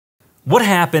What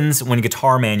happens when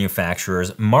guitar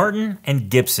manufacturers Martin and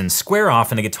Gibson square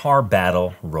off in a guitar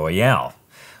battle royale?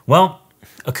 Well,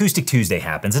 Acoustic Tuesday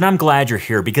happens, and I'm glad you're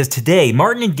here because today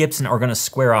Martin and Gibson are going to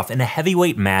square off in a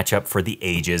heavyweight matchup for the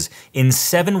ages in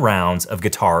 7 rounds of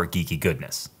guitar geeky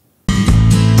goodness.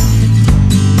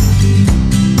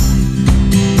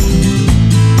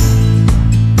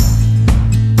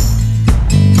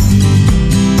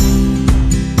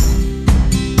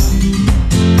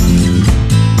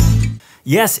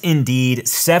 Yes, indeed,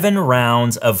 7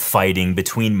 rounds of fighting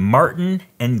between Martin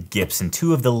and Gibson,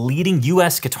 2 of the leading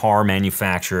US guitar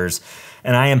manufacturers,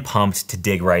 and I am pumped to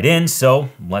dig right in, so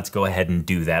let's go ahead and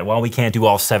do that. While we can't do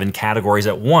all 7 categories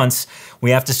at once,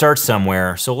 we have to start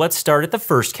somewhere, so let's start at the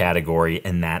first category,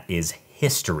 and that is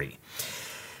history.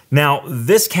 Now,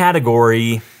 this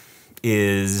category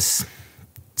is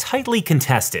tightly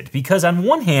contested because on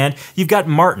one hand, you've got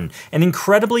Martin, an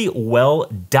incredibly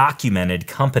well-documented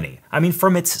company. I mean,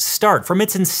 from its start, from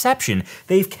its inception,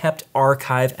 they've kept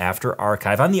archive after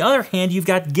archive. On the other hand, you've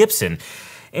got Gibson,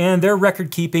 and their record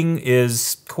keeping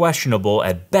is questionable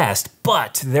at best,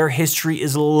 but their history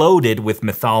is loaded with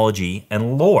mythology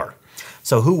and lore.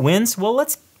 So who wins? Well,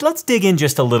 let's dig in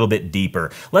just a little bit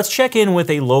deeper. Let's check in with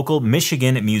a local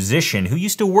Michigan musician who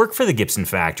used to work for the Gibson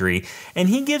factory, and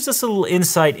he gives us a little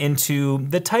insight into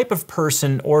the type of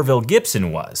person Orville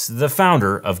Gibson was, the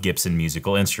founder of Gibson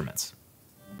Musical Instruments.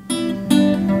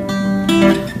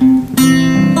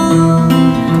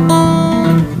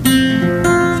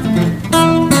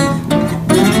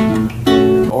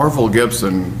 Orville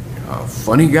Gibson, a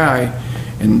funny guy,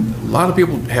 and a lot of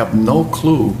people have no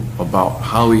clue about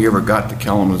how he ever got to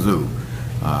Kalamazoo,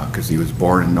 because he was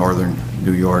born in northern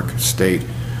New York State.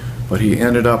 But he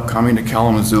ended up coming to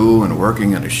Kalamazoo and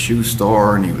working in a shoe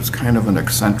store, and he was kind of an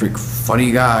eccentric,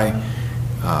 funny guy.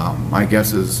 My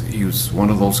guess is he was one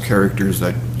of those characters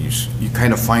that you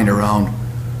kind of find around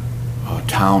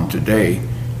town today,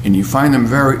 and you find them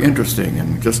very interesting,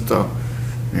 and just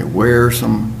they wear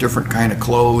some different kind of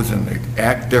clothes and they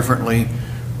act differently.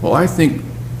 Well, I think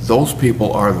those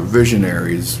people are the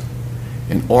visionaries,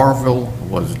 and Orville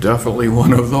was definitely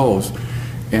one of those.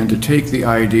 And to take the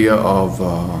idea of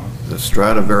the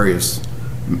Stradivarius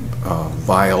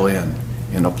violin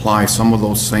and apply some of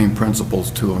those same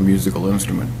principles to a musical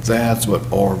instrument, that's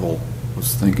what Orville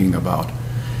was thinking about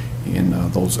in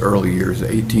those early years, the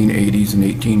 1880s and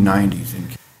 1890s.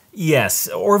 Yes,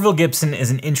 Orville Gibson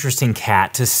is an interesting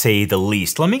cat to say the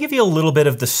least. Let me give you a little bit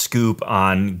of the scoop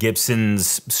on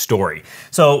Gibson's story.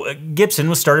 So Gibson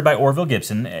was started by Orville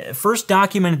Gibson. First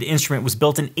documented instrument was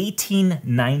built in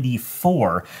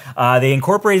 1894. They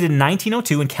incorporated in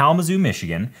 1902 in Kalamazoo,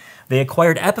 Michigan. They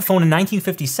acquired Epiphone in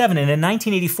 1957, and in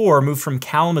 1984 moved from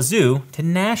Kalamazoo to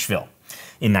Nashville.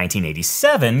 In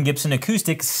 1987, Gibson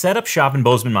Acoustic set up shop in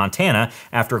Bozeman, Montana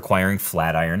after acquiring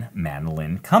Flatiron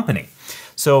Mandolin Company.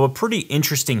 So a pretty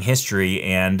interesting history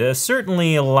and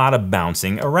certainly a lot of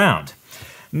bouncing around.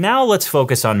 Now let's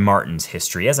focus on Martin's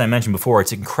history. As I mentioned before,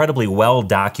 it's incredibly well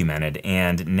documented,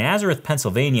 and Nazareth,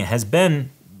 Pennsylvania has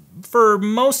been, for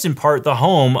most in part, the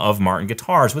home of Martin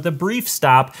guitars, with a brief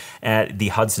stop at the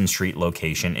Hudson Street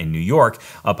location in New York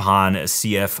upon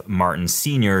C.F. Martin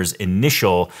Sr.'s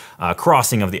initial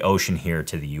crossing of the ocean here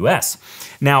to the U.S.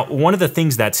 Now, one of the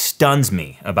things that stuns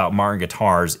me about Martin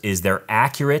guitars is their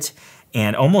accurate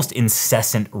and almost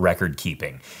incessant record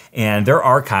keeping. And their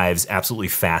archives absolutely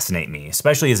fascinate me,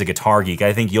 especially as a guitar geek.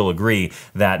 I think you'll agree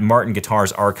that Martin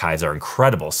Guitars archives are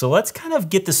incredible. So let's kind of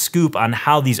get the scoop on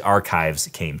how these archives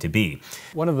came to be.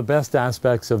 One of the best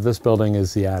aspects of this building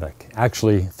is the attic.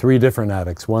 Actually, 3 different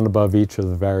attics, one above each of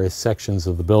the various sections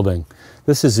of the building.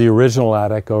 This is the original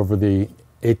attic over the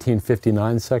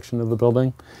 1859 section of the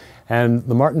building, and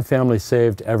the Martin family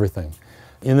saved everything.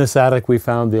 In this attic, we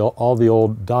found all the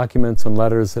old documents and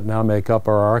letters that now make up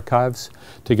our archives,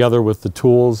 together with the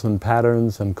tools and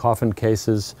patterns and coffin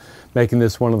cases, making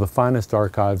this one of the finest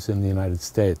archives in the United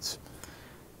States.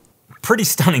 Pretty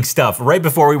stunning stuff. Right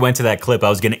before we went to that clip, I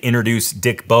was going to introduce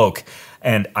Dick Boak,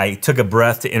 and I took a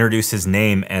breath to introduce his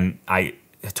name, and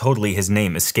his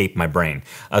name escaped my brain.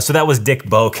 So that was Dick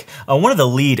Boak, one of the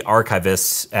lead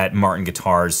archivists at Martin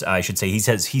Guitars. I should say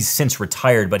he's since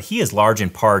retired, but he is large in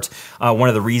part one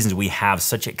of the reasons we have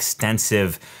such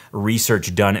extensive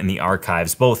research done in the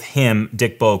archives. Both him,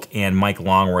 Dick Boak, and Mike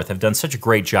Longworth have done such a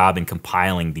great job in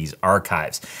compiling these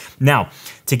archives. Now,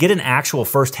 to get an actual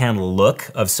first-hand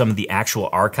look of some of the actual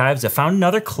archives, I found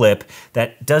another clip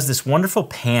that does this wonderful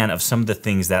pan of some of the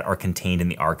things that are contained in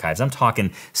the archives. I'm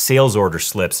talking sales order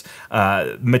slips,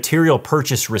 material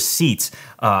purchase receipts,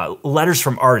 letters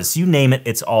from artists, you name it,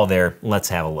 it's all there. Let's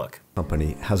have a look.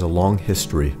 Company has a long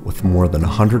history with more than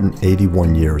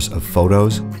 181 years of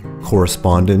photos,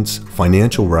 correspondence,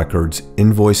 financial records,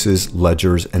 invoices,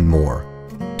 ledgers, and more.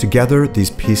 Together, these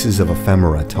pieces of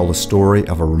ephemera tell the story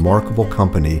of a remarkable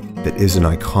company that is an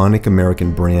iconic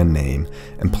American brand name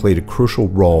and played a crucial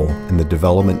role in the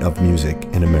development of music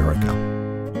in America.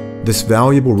 This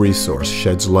valuable resource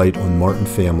sheds light on Martin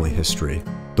family history,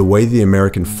 the way the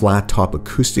American flat-top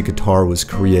acoustic guitar was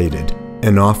created,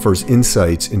 and offers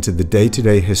insights into the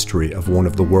day-to-day history of one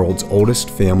of the world's oldest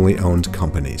family-owned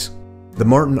companies. The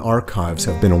Martin archives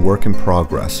have been a work in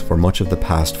progress for much of the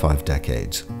past 5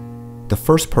 decades. The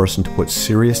first person to put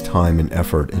serious time and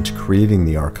effort into creating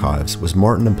the archives was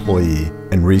Martin employee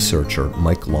and researcher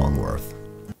Mike Longworth.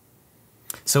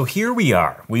 So here we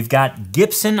are. We've got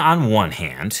Gibson on one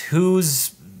hand,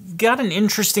 who's got an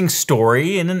interesting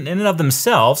story in and of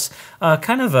themselves,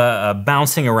 kind of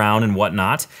bouncing around and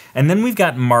whatnot. And then we've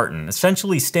got Martin,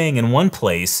 essentially staying in one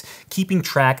place, keeping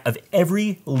track of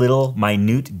every little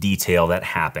minute detail that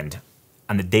happened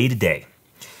on the day-to-day.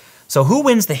 So who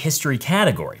wins the history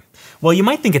category? Well, you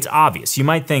might think it's obvious. You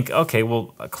might think, okay,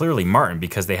 well, clearly Martin,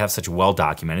 because they have such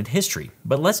well-documented history.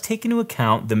 But let's take into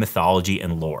account the mythology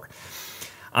and lore.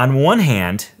 On one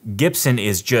hand, Gibson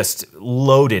is just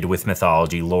loaded with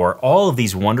mythology, lore, all of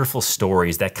these wonderful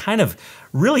stories that kind of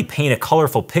really paint a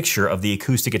colorful picture of the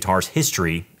acoustic guitar's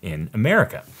history in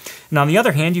America. And on the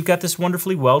other hand, you've got this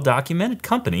wonderfully well-documented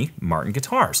company, Martin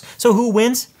Guitars. So who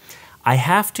wins? I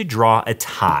have to draw a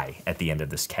tie at the end of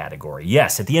this category.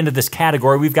 Yes, at the end of this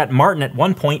category, we've got Martin at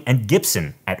 1 point and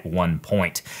Gibson at 1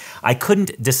 point. I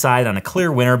couldn't decide on a clear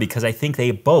winner because I think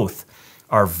they both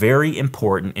are very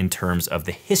important in terms of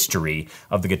the history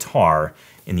of the guitar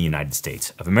in the United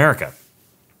States of America.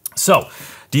 So,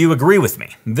 do you agree with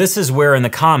me? This is where in the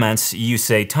comments you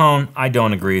say, Tone, I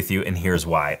don't agree with you and here's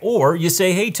why. Or you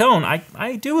say, hey Tone,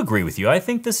 I do agree with you. I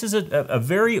think this is a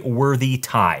very worthy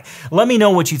tie. Let me know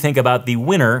what you think about the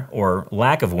winner or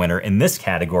lack of winner in this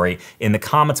category in the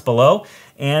comments below.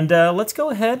 And let's go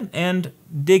ahead and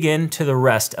dig into the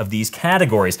rest of these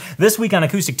categories. This week on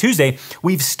Acoustic Tuesday,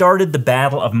 we've started the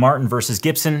battle of Martin versus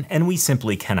Gibson, and we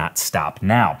simply cannot stop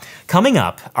now. Coming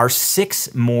up are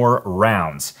 6 more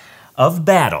rounds of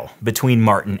battle between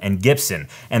Martin and Gibson,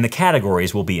 and the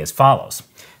categories will be as follows: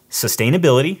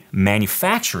 sustainability,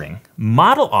 manufacturing,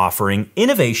 model offering,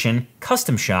 innovation,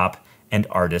 custom shop, and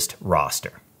artist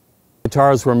roster.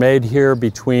 Guitars were made here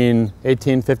between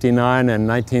 1859 and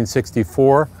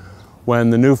 1964 when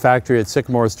the new factory at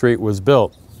Sycamore Street was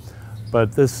built.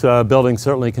 But this building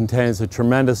certainly contains a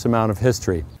tremendous amount of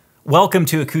history. Welcome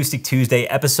to Acoustic Tuesday,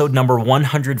 episode number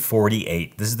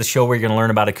 148. This is the show where you're going to learn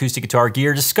about acoustic guitar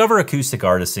gear, discover acoustic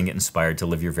artists, and get inspired to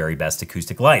live your very best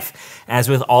acoustic life. As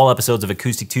with all episodes of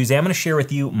Acoustic Tuesday, I'm going to share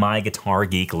with you my Guitar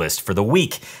Geek list for the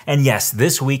week. And yes,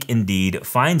 this week indeed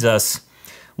finds us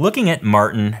looking at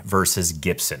Martin versus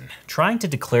Gibson, trying to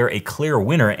declare a clear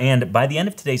winner, and by the end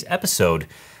of today's episode,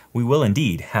 we will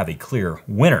indeed have a clear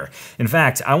winner. In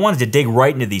fact, I wanted to dig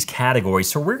right into these categories,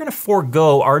 so we're gonna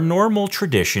forego our normal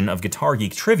tradition of Guitar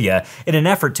Geek trivia in an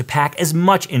effort to pack as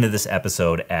much into this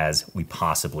episode as we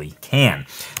possibly can.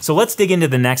 So let's dig into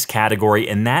the next category,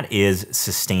 and that is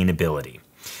sustainability.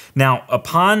 Now,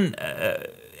 upon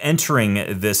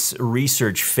entering this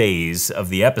research phase of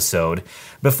the episode,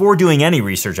 before doing any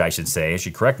research, I should say, I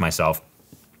should correct myself,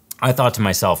 I thought to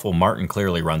myself, well, Martin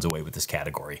clearly runs away with this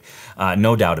category.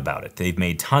 No doubt about it. They've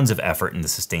made tons of effort in the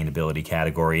sustainability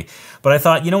category. But I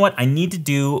thought, you know what? I need to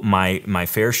do my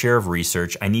fair share of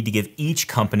research. I need to give each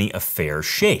company a fair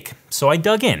shake. So I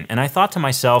dug in and I thought to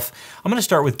myself, I'm gonna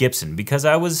start with Gibson because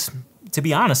I was, to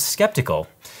be honest, skeptical.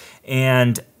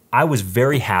 And I was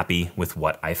very happy with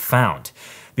what I found.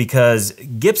 Because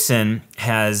Gibson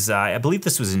has, I believe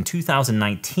this was in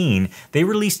 2019, they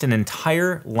released an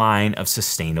entire line of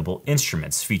sustainable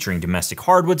instruments featuring domestic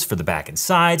hardwoods for the back and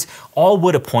sides, all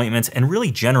wood appointments, and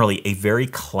really generally a very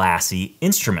classy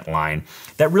instrument line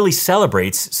that really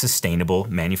celebrates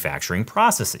sustainable manufacturing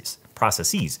processes.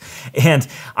 And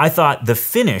I thought the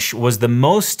finish was the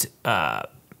most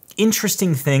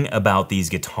interesting thing about these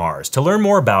guitars. To learn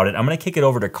more about it, I'm going to kick it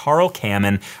over to Carl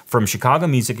Kamen from Chicago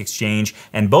Music Exchange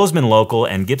and Bozeman Local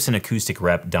and Gibson Acoustic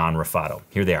rep Don Raffato.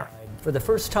 Here they are. For the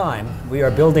first time, we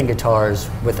are building guitars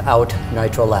without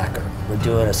nitro lacquer. We're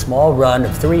doing a small run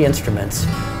of 3 instruments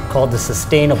called the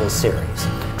Sustainable Series.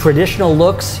 Traditional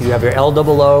looks, you have your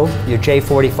LOO, your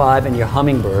J45, and your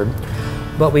Hummingbird,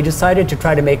 but we decided to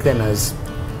try to make them as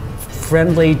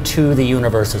friendly to the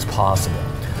universe as possible.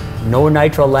 No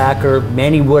nitro lacquer,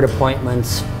 many wood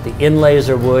appointments, the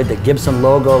inlays are wood, the Gibson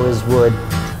logo is wood,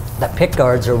 the pick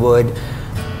guards are wood,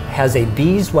 has a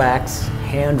beeswax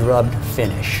hand-rubbed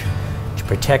finish to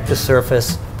protect the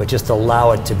surface, but just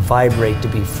allow it to vibrate, to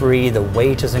be free. The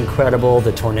weight is incredible.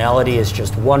 The tonality is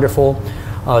just wonderful.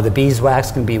 The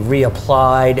beeswax can be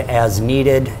reapplied as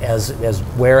needed, as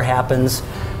wear happens.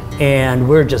 And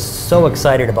we're just so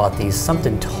excited about these.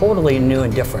 Something totally new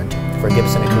and different for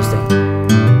Gibson Acoustic.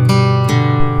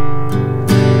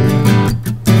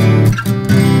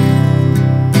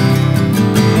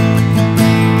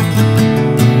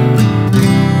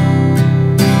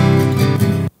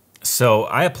 So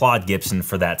I applaud Gibson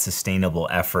for that sustainable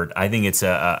effort. I think it's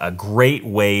a great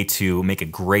way to make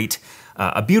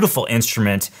a beautiful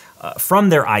instrument from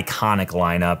their iconic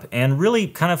lineup and really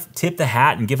kind of tip the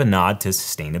hat and give a nod to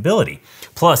sustainability.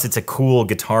 Plus, it's a cool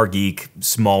Guitar Geek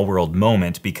small world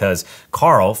moment because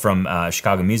Carl from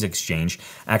Chicago Music Exchange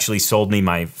actually sold me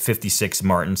my 56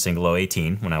 Martin Single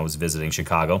 018 when I was visiting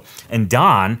Chicago. And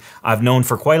Don, I've known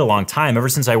for quite a long time. Ever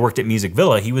since I worked at Music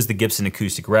Villa, he was the Gibson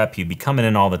acoustic rep. He'd be coming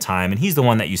in all the time, and he's the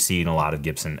one that you see in a lot of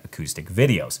Gibson acoustic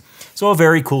videos. So a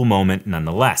very cool moment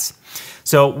nonetheless.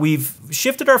 So we've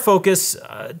shifted our focus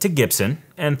to Gibson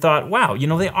and thought, wow, you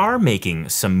know, they are making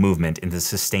some movement in the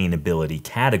sustainability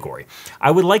category.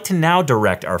 I would like to now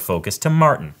direct our focus to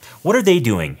Martin. What are they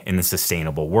doing in the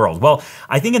sustainable world? Well,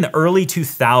 I think in the early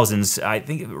 2000s, I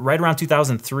think right around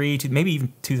 2003, maybe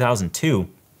even 2002,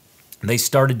 they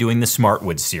started doing the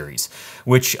Smartwood series,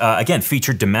 which again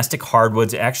featured domestic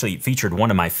hardwoods. It actually featured one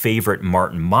of my favorite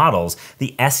Martin models,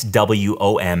 the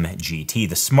SWOM GT,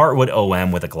 the Smartwood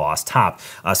OM with a gloss top,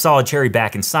 solid cherry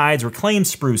back and sides, reclaimed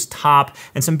spruce top,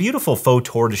 and some beautiful faux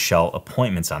tortoiseshell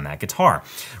appointments on that guitar.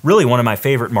 Really one of my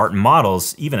favorite Martin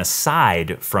models, even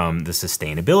aside from the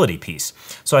sustainability piece.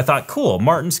 So I thought, cool,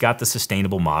 Martin's got the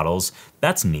sustainable models,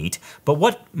 that's neat, but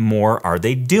what more are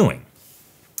they doing?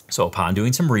 So upon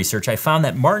doing some research, I found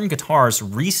that Martin Guitars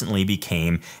recently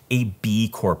became a B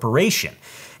Corporation.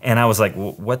 And I was like,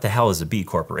 well, what the hell is a B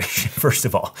Corporation, first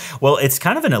of all? Well, it's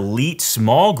kind of an elite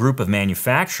small group of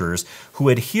manufacturers who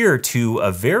adhere to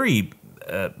a very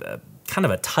kind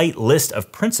of a tight list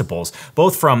of principles,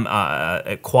 both from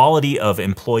quality of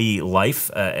employee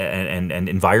life and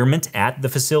environment at the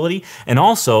facility, and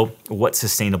also what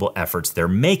sustainable efforts they're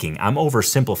making. I'm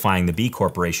oversimplifying the B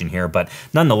Corporation here, but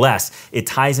nonetheless, it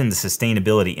ties into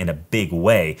sustainability in a big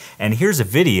way. And here's a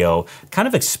video kind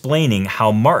of explaining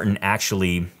how Martin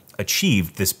actually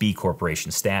achieved this B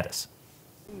Corporation status.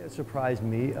 What surprised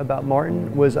me about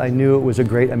Martin was I knew it was a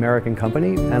great American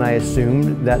company, and I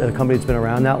assumed that a company that's been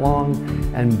around that long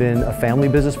and been a family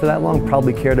business for that long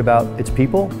probably cared about its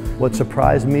people. What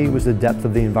surprised me was the depth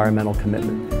of the environmental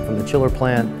commitment, from the chiller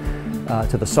plant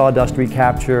to the sawdust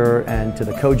recapture and to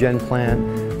the cogen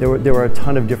plant. There were a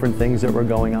ton of different things that were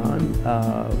going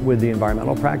on with the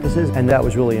environmental practices, and that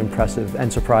was really impressive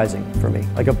and surprising for me,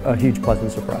 like a huge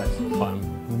pleasant surprise.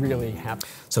 Really happy.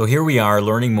 So here we are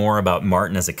learning more about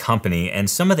Martin as a company and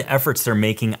some of the efforts they're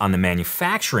making on the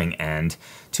manufacturing end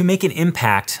to make an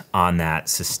impact on that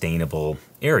sustainable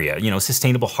area. You know,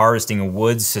 sustainable harvesting of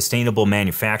woods, sustainable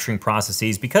manufacturing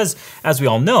processes, because as we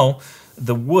all know,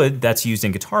 the wood that's used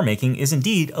in guitar making is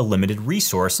indeed a limited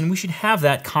resource, and we should have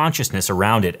that consciousness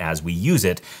around it as we use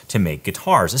it to make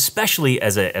guitars, especially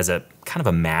as a kind of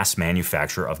a mass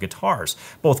manufacturer of guitars.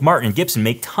 Both Martin and Gibson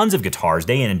make tons of guitars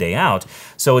day in and day out,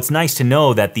 so it's nice to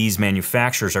know that these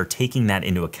manufacturers are taking that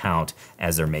into account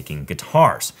as they're making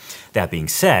guitars. That being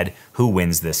said, who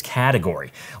wins this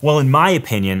category? Well, in my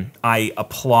opinion, I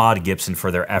applaud Gibson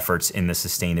for their efforts in the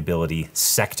sustainability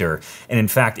sector, and in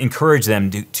fact encourage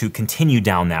them to continue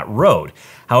down that road.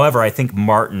 However, I think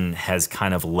Martin has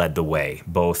kind of led the way,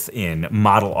 both in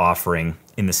model offering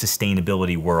in the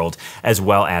sustainability world, as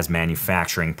well as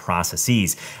manufacturing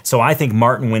processes. So I think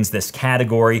Martin wins this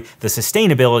category, the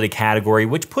sustainability category,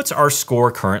 which puts our score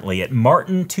currently at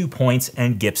Martin 2 points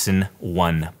and Gibson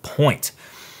 1 point.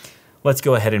 Let's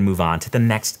go ahead and move on to the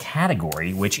next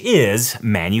category, which is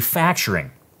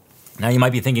manufacturing. Now you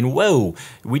might be thinking, whoa,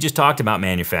 we just talked about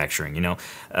manufacturing, you know,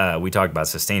 we talked about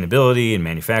sustainability and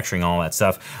manufacturing, all that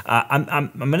stuff.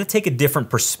 I'm gonna take a different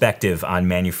perspective on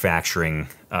manufacturing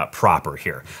proper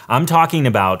here. I'm talking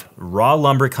about raw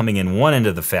lumber coming in one end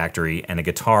of the factory and a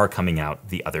guitar coming out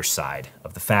the other side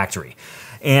of the factory.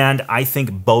 And I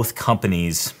think both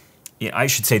companies, I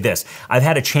should say this, I've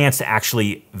had a chance to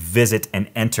actually visit and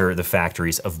enter the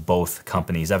factories of both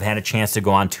companies. I've had a chance to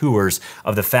go on tours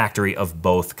of the factory of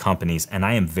both companies, and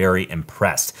I am very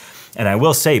impressed. And I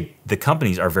will say the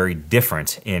companies are very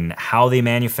different in how they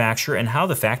manufacture and how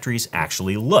the factories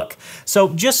actually look. So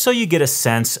just so you get a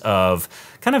sense of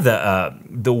kind of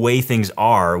the way things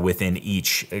are within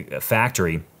each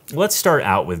factory, let's start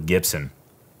out with Gibson.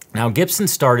 Now, Gibson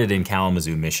started in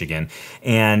Kalamazoo, Michigan,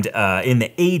 and in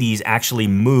the 80s actually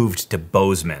moved to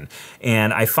Bozeman.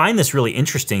 And I find this really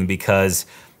interesting because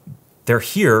they're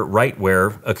here right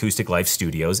where Acoustic Life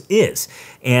Studios is.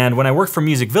 And when I worked for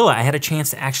Music Villa, I had a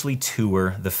chance to actually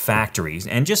tour the factories.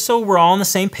 And just so we're all on the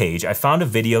same page, I found a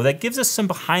video that gives us some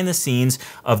behind the scenes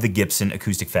of the Gibson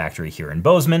Acoustic Factory here in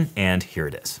Bozeman, and here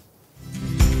it is.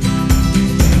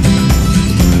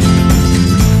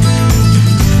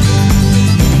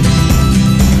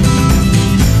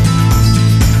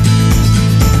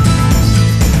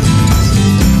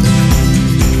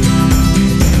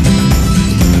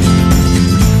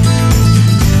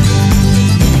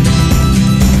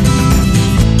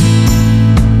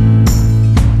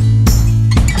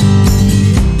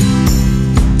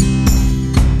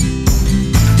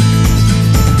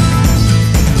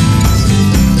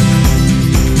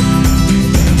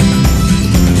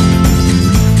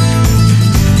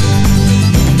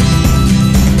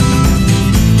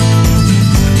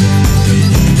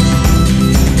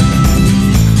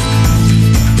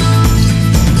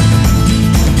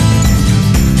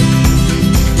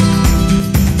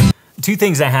 Two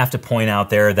things I have to point out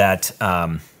there that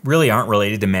really aren't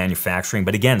related to manufacturing,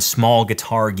 but again, small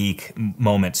guitar geek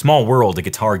moment, small world, a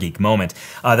guitar geek moment.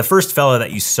 The first fella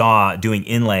that you saw doing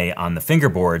inlay on the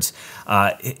fingerboards,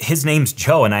 his name's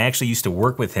Joe, and I actually used to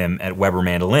work with him at Weber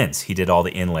Mandolins. He did all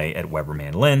the inlay at Weber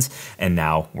Mandolins and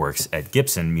now works at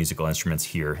Gibson Musical Instruments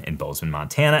here in Bozeman,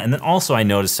 Montana. And then also I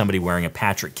noticed somebody wearing a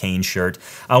Patrick Kane shirt,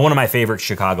 one of my favorite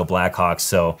Chicago Blackhawks,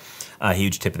 so a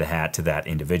huge tip of the hat to that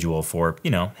individual for,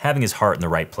 you know, having his heart in the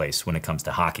right place when it comes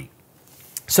to hockey.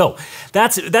 So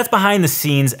that's behind the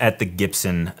scenes at the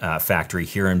Gibson factory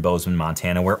here in Bozeman,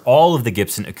 Montana, where all of the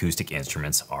Gibson acoustic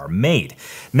instruments are made.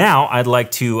 Now I'd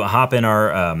like to hop in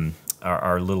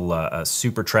our little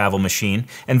super travel machine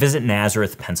and visit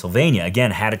Nazareth, Pennsylvania.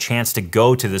 Again, had a chance to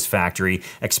go to this factory,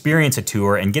 experience a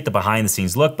tour, and get the behind the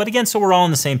scenes look. But again, so we're all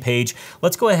on the same page,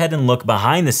 let's go ahead and look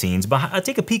behind the scenes,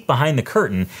 take a peek behind the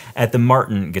curtain at the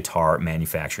Martin guitar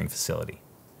manufacturing facility.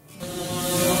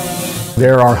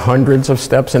 There are hundreds of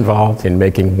steps involved in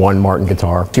making one Martin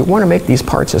guitar. You want to make these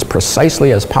parts as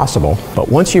precisely as possible, but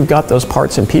once you've got those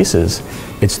parts and pieces,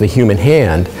 it's the human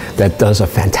hand that does a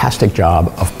fantastic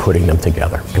job of putting them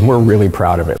together. And we're really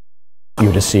proud of it.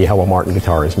 You to see how a Martin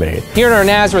guitar is made. Here in our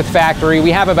Nazareth factory,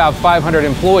 we have about 500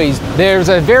 employees. There's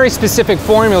a very specific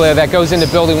formula that goes into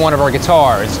building one of our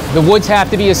guitars. The woods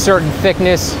have to be a certain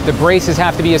thickness, the braces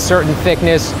have to be a certain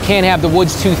thickness. Can't have the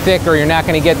woods too thick or you're not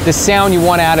going to get the sound you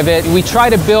want out of it. We try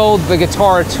to build the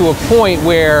guitar to a point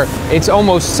where it's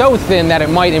almost so thin that it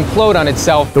might implode on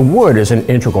itself. The wood is an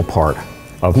integral part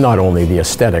of not only the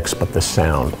aesthetics, but the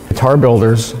sound. Guitar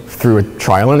builders, through a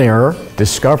trial and error,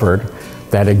 discovered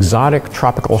that exotic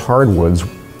tropical hardwoods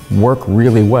work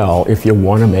really well if you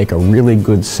want to make a really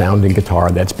good sounding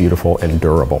guitar that's beautiful and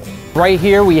durable. Right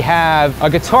here we have a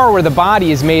guitar where the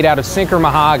body is made out of sinker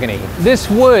mahogany. This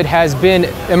wood has been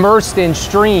immersed in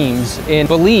streams in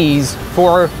Belize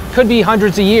for could be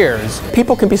hundreds of years.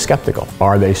 People can be skeptical.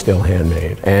 Are they still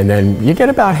handmade? And then you get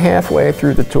about halfway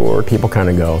through the tour, people kind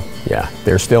of go, yeah,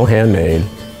 they're still handmade,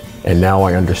 and now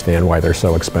I understand why they're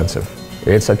so expensive.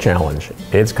 It's a challenge,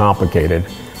 it's complicated,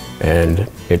 and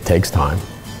it takes time.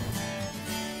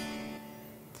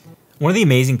 One of the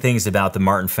amazing things about the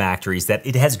Martin factory is that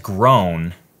it has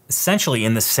grown essentially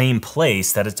in the same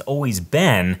place that it's always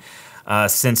been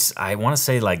since, I want to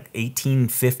say, like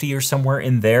 1850 or somewhere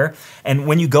in there. And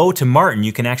when you go to Martin,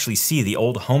 you can actually see the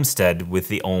old homestead with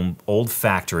the old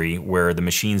factory where the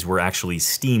machines were actually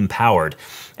steam powered.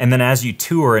 And then as you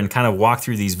tour and kind of walk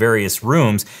through these various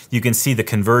rooms, you can see the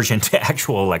conversion to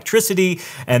actual electricity.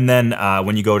 And then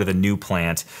when you go to the new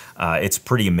plant, it's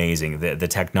pretty amazing, the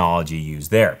technology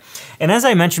used there. And as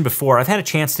I mentioned before, I've had a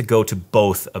chance to go to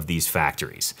both of these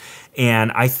factories.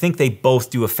 And I think they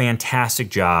both do a fantastic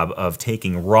job of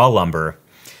taking raw lumber,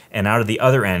 and out of the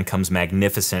other end comes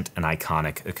magnificent and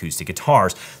iconic acoustic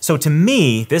guitars. So to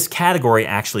me, this category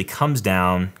actually comes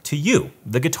down to you,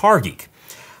 the guitar geek.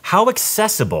 How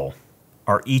accessible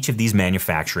are each of these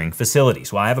manufacturing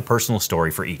facilities? Well, I have a personal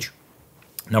story for each.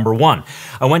 Number one,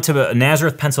 I went to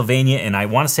Nazareth, Pennsylvania, and I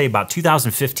want to say about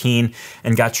 2015,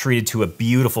 and got treated to a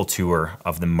beautiful tour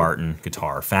of the Martin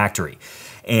Guitar Factory.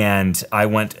 And I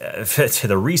went to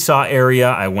the resaw area,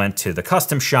 I went to the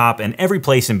custom shop, and every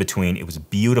place in between. It was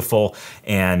beautiful,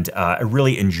 and I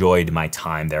really enjoyed my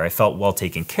time there. I felt well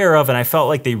taken care of, and I felt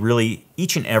like they really,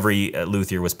 each and every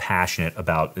luthier was passionate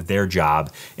about their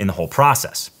job in the whole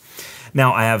process.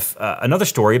 Now, I have another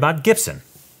story about Gibson.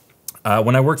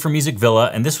 When I worked for Music Villa,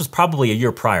 and this was probably a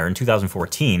year prior, in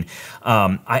 2014,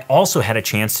 I also had a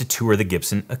chance to tour the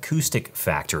Gibson Acoustic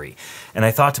factory. And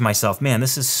I thought to myself, man,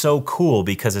 this is so cool,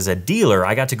 because as a dealer,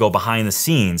 I got to go behind the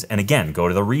scenes and again, go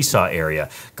to the resaw area,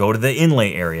 go to the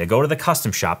inlay area, go to the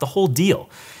custom shop, the whole deal.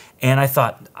 And I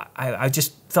thought, I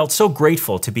just felt so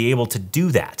grateful to be able to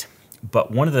do that.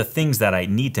 But one of the things that I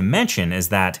need to mention is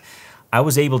that I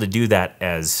was able to do that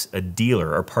as a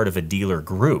dealer or part of a dealer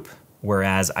group.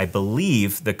 Whereas I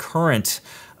believe the current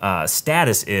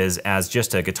status is, as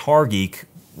just a guitar geek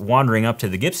wandering up to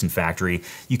the Gibson factory,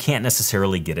 you can't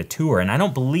necessarily get a tour. And I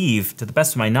don't believe, to the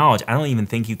best of my knowledge, I don't even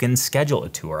think you can schedule a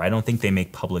tour. I don't think they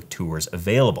make public tours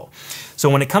available. So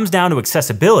when it comes down to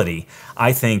accessibility,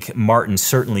 I think Martin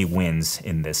certainly wins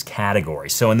in this category.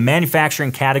 So in the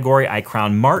manufacturing category, I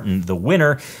crown Martin the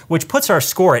winner, which puts our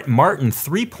score at Martin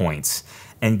 3 points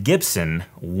and Gibson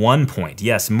 1 point.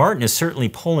 Yes, Martin is certainly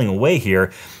pulling away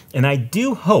here, and I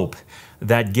do hope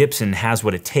that Gibson has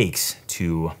what it takes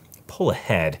to pull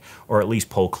ahead, or at least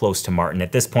pull close to Martin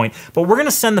at this point. But we're gonna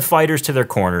send the fighters to their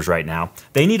corners right now.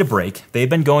 They need a break. They've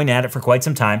been going at it for quite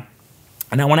some time.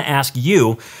 And I wanna ask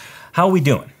you, how are we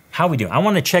doing? How are we doing? I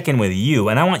wanna check in with you,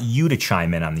 and I want you to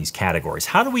chime in on these categories.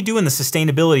 How do we do in the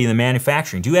sustainability and the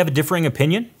manufacturing? Do you have a differing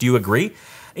opinion? Do you agree?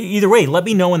 Either way, let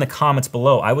me know in the comments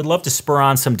below. I would love to spur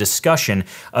on some discussion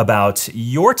about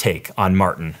your take on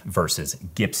Martin versus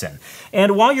Gibson.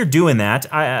 And while you're doing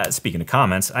that, speaking of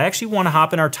comments, I actually want to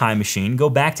hop in our time machine, go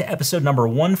back to episode number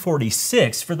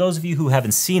 146. For those of you who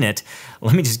haven't seen it,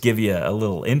 let me just give you a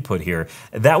little input here.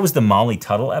 That was the Molly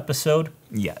Tuttle episode.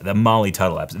 Yeah, the Molly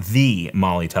Tuttle episode. The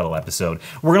Molly Tuttle episode.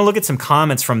 We're gonna look at some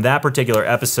comments from that particular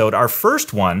episode. Our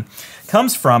first one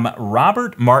comes from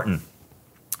Robert Martin.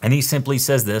 And he simply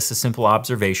says this, a simple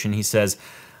observation. He says,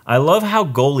 I love how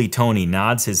goalie Tony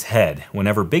nods his head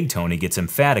whenever Big Tony gets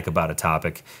emphatic about a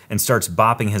topic and starts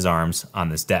bopping his arms on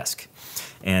this desk.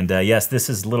 And yes, this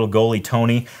is little goalie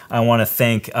Tony. I want to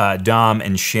thank Dom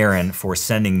and Sharon for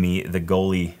sending me the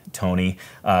goalie Tony,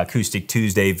 Acoustic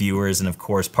Tuesday viewers, and of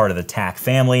course part of the TAC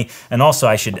family. And also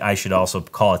I should also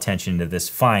call attention to this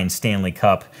fine Stanley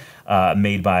Cup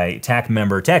made by TAC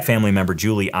family member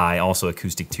Julie I, also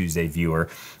Acoustic Tuesday viewer.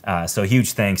 So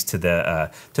huge thanks to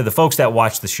the folks that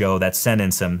watch the show that send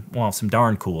in some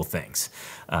darn cool things.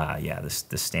 Yeah, this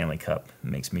Stanley Cup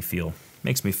makes me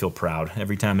feel proud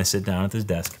every time I sit down at this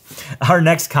desk. Our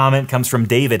next comment comes from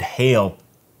David Hale,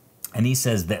 and he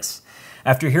says this: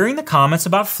 after hearing the comments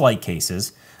about flight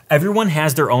cases, everyone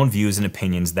has their own views and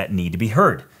opinions that need to be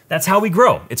heard. That's how we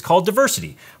grow. It's called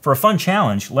diversity. For a fun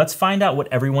challenge, let's find out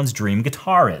what everyone's dream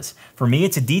guitar is. For me,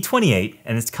 it's a D28,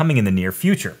 and it's coming in the near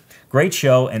future. Great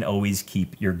show, and always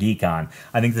keep your geek on.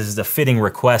 I think this is a fitting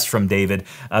request from David.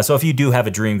 So if you do have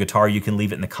a dream guitar, you can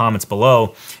leave it in the comments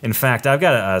below. In fact, I've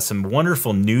got some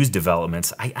wonderful news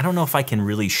developments. I don't know if I can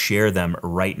really share them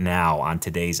right now on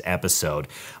today's episode,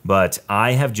 but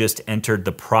I have just entered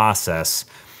the process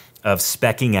of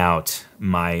speccing out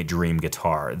my dream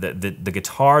guitar. The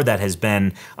guitar that has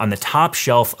been on the top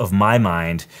shelf of my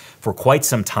mind for quite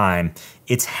some time.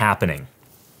 It's happening,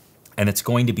 and it's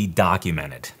going to be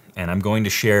documented. And I'm going to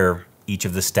share each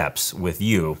of the steps with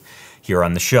you here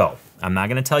on the show. I'm not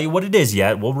gonna tell you what it is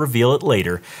yet, we'll reveal it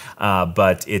later,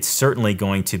 but it's certainly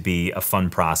going to be a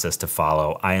fun process to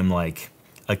follow. I am like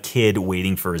a kid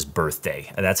waiting for his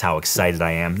birthday. That's how excited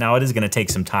I am. Now, it is gonna take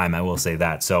some time, I will say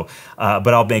that, so,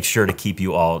 but I'll make sure to keep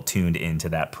you all tuned into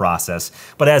that process.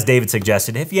 But as David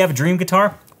suggested, if you have a dream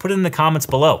guitar, put it in the comments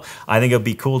below. I think it'll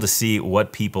be cool to see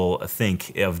what people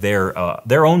think of their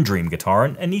own dream guitar,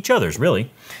 and each other's,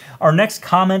 really. Our next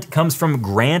comment comes from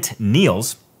Grant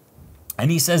Niels,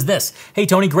 and he says this: hey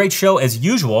Tony, great show as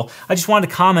usual. I just wanted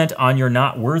to comment on your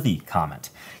not worthy comment.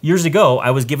 Years ago,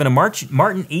 I was given a Martin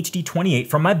HD28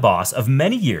 from my boss of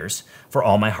many years for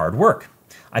all my hard work.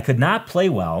 I could not play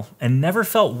well and never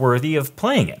felt worthy of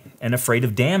playing it and afraid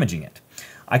of damaging it.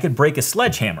 I could break a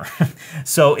sledgehammer,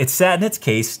 so it sat in its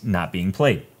case not being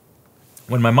played.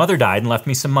 When my mother died and left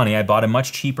me some money, I bought a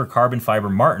much cheaper carbon fiber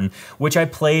Martin, which I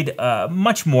played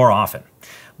much more often.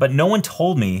 But no one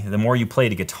told me the more you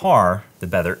played a guitar, the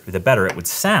better it would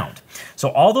sound.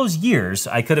 So all those years,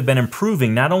 I could have been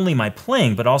improving not only my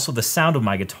playing, but also the sound of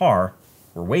my guitar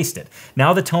were wasted.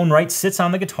 Now the tone right sits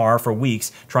on the guitar for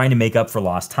weeks trying to make up for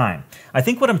lost time. I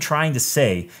think what I'm trying to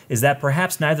say is that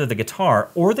perhaps neither the guitar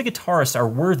or the guitarist are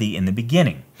worthy in the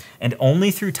beginning, and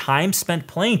only through time spent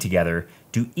playing together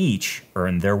do each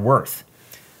earn their worth.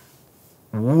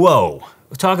 Whoa.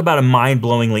 Talk about a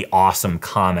mind-blowingly awesome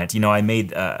comment. You know, I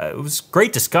made, it was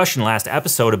great discussion last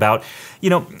episode about,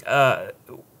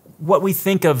 what we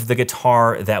think of the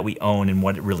guitar that we own and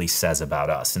what it really says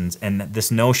about us, and this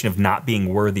notion of not being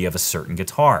worthy of a certain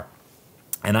guitar.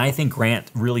 And I think Grant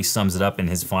really sums it up in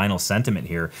his final sentiment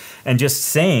here, and just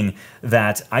saying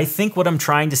that I think what I'm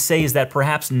trying to say is that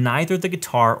perhaps neither the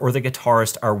guitar or the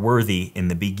guitarist are worthy in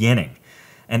the beginning,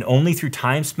 and only through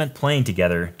time spent playing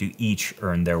together do each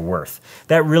earn their worth.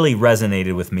 That really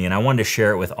resonated with me, and I wanted to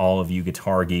share it with all of you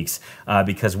guitar geeks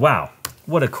because, wow,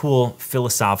 what a cool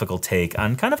philosophical take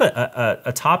on kind of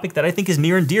a topic that I think is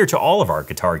near and dear to all of our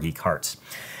guitar geek hearts.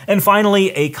 And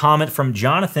finally, a comment from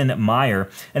Jonathan Meyer,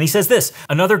 and he says this: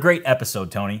 "Another great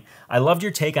episode, Tony. I loved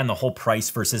your take on the whole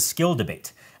price versus skill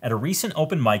debate. At a recent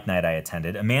open mic night I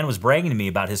attended, a man was bragging to me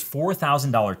about his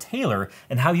 $4,000 Taylor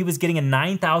and how he was getting a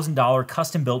 $9,000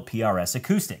 custom-built PRS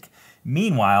acoustic.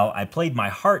 Meanwhile, I played my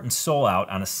heart and soul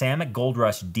out on a Samick Gold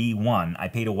Rush D1 I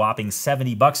paid a whopping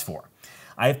 $70 for.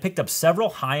 I have picked up several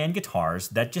high-end guitars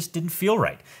that just didn't feel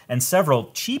right, and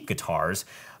several cheap guitars,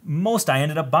 most I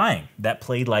ended up buying, that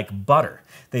played like butter.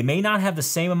 They may not have the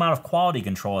same amount of quality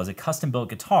control as a custom-built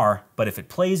guitar, but if it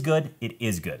plays good, it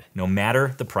is good, no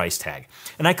matter the price tag."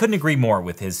 And I couldn't agree more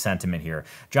with his sentiment here.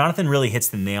 Jonathan really hits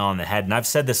the nail on the head, and I've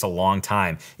said this a long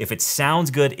time. If it sounds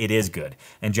good, it is good.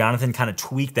 And Jonathan kind of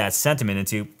tweaked that sentiment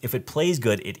into, if it plays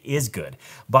good, it is good.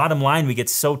 Bottom line, we get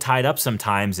so tied up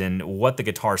sometimes in what the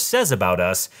guitar says about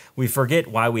us, we forget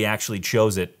why we actually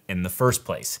chose it in the first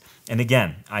place. And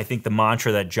again, I think the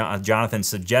mantra that Jonathan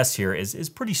suggests here is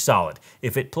pretty solid.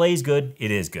 If it plays good,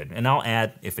 it is good. And I'll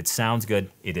add, if it sounds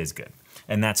good, it is good.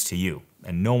 And that's to you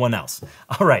and no one else.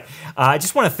 All right, I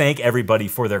just want to thank everybody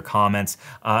for their comments.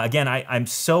 Again, I'm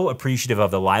so appreciative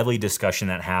of the lively discussion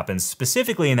that happens.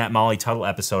 Specifically in that Molly Tuttle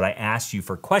episode, I asked you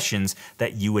for questions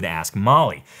that you would ask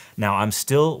Molly. Now, I'm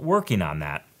still working on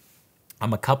that.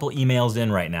 I'm a couple emails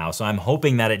in right now, so I'm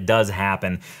hoping that it does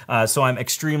happen. So I'm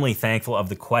extremely thankful of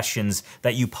the questions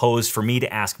that you posed for me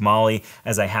to ask Molly,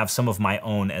 as I have some of my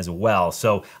own as well.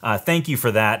 So thank you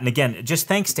for that. And again, just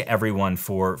thanks to everyone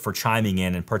for chiming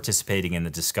in and participating in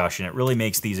the discussion. It really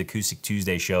makes these Acoustic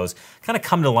Tuesday shows kind of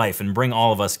come to life and bring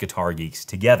all of us guitar geeks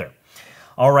together.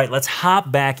 All right, let's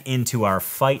hop back into our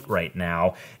fight right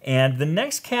now. And the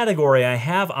next category I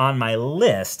have on my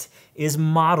list is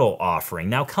model offering.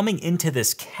 Now, coming into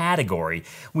this category,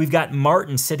 we've got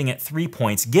Martin sitting at 3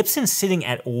 points, Gibson sitting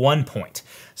at 1 point.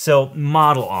 So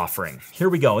model offering, here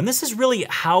we go. And this is really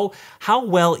how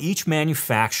well each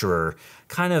manufacturer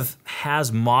kind of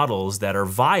has models that are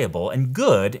viable and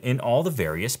good in all the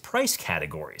various price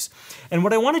categories. And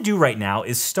what I want to do right now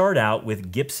is start out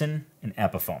with Gibson and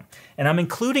Epiphone. And I'm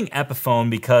including Epiphone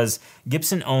because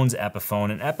Gibson owns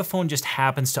Epiphone, and Epiphone just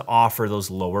happens to offer those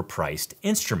lower priced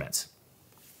instruments.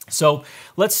 So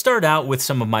let's start out with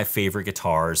some of my favorite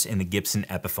guitars in the Gibson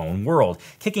Epiphone world.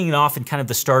 Kicking it off in kind of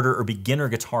the starter or beginner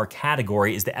guitar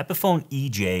category is the Epiphone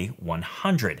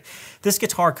EJ100. This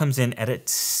guitar comes in at a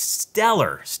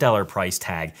stellar price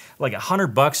tag, like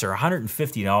 $100 or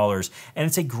 $150, and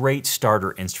it's a great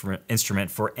starter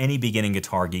instrument for any beginning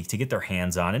guitar geek to get their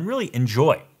hands on and really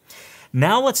enjoy.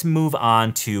 Now let's move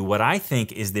on to what I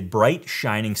think is the bright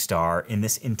shining star in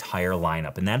this entire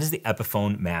lineup, and that is the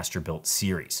Epiphone Masterbuilt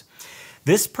series.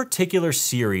 This particular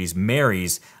series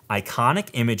marries iconic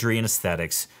imagery and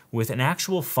aesthetics with an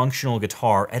actual functional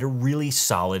guitar at a really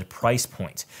solid price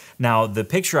point. Now, the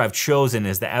picture I've chosen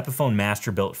is the Epiphone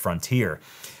Masterbuilt Frontier.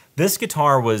 This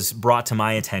guitar was brought to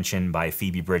my attention by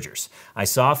Phoebe Bridgers. I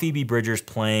saw Phoebe Bridgers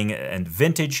playing a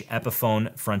vintage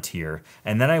Epiphone Frontier,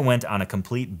 and then I went on a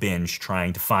complete binge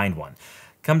trying to find one.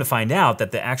 Come to find out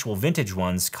that the actual vintage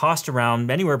ones cost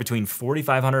around anywhere between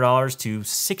 $4,500 to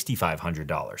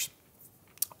 $6,500.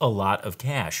 A lot of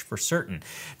cash for certain.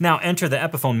 Now enter the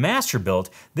Epiphone Masterbuilt.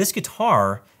 This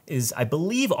guitar is, I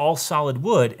believe, all solid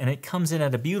wood, and it comes in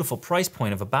at a beautiful price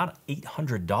point of about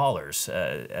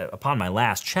 $800 upon my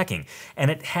last checking.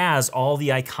 And it has all the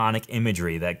iconic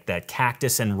imagery, that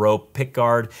cactus and rope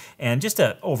pickguard, and just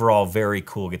an overall very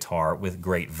cool guitar with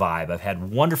great vibe. I've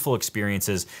had wonderful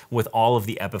experiences with all of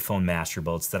the Epiphone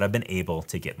Masterbuilts that I've been able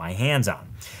to get my hands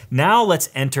on. Now let's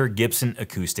enter Gibson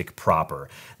Acoustic proper.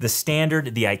 The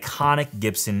standard, the iconic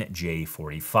Gibson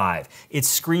J45. It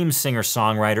screams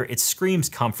singer-songwriter, it screams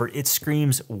comfort, it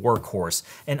screams workhorse.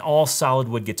 An all solid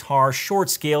wood guitar, short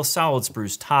scale, solid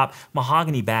spruce top,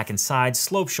 mahogany back and side,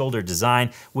 slope shoulder design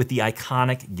with the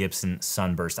iconic Gibson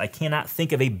Sunburst. I cannot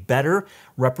think of a better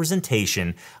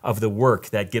representation of the work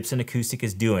that Gibson Acoustic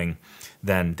is doing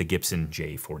than the Gibson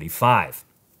J45.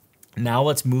 Now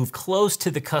let's move close to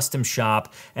the custom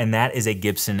shop, and that is a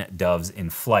Gibson Doves in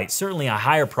Flight. Certainly a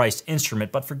higher priced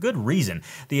instrument, but for good reason.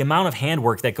 The amount of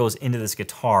handwork that goes into this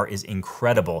guitar is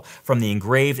incredible. From the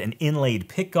engraved and inlaid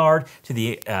pickguard to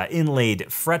the inlaid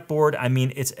fretboard, I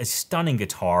mean, it's a stunning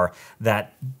guitar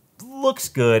that looks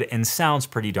good and sounds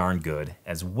pretty darn good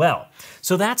as well.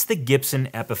 So that's the Gibson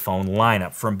Epiphone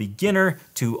lineup, from beginner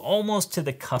to almost to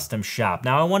the custom shop.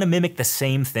 Now I want to mimic the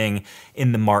same thing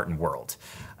in the Martin world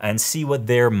and see what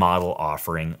their model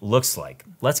offering looks like.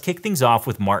 Let's kick things off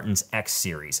with Martin's X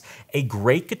Series, a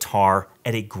great guitar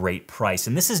at a great price.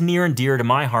 And this is near and dear to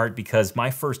my heart because my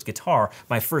first guitar,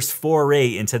 my first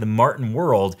foray into the Martin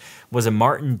world, was a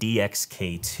Martin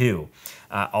DXK2.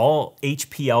 All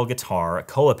HPL guitar, a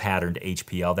Koa patterned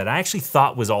HPL that I actually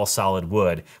thought was all solid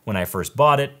wood when I first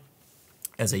bought it.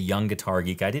 As a young guitar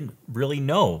geek, I didn't really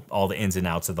know all the ins and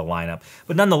outs of the lineup,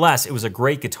 but nonetheless, it was a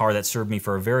great guitar that served me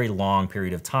for a very long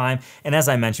period of time. And as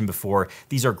I mentioned before,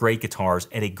 these are great guitars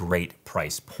at a great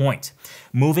price point.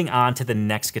 Moving on to the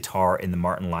next guitar in the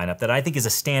Martin lineup that I think is a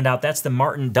standout, that's the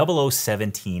Martin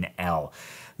 0017L.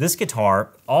 This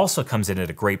guitar also comes in at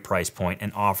a great price point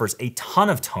and offers a ton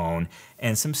of tone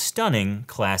and some stunning,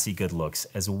 classy good looks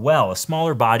as well. A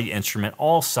smaller bodied instrument,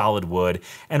 all solid wood,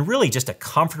 and really just a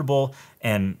comfortable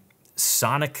and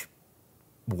sonic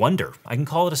wonder. I can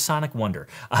call it a sonic wonder.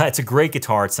 It's a great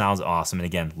guitar, it sounds awesome, and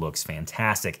again, looks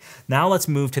fantastic. Now let's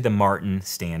move to the Martin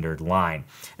standard line.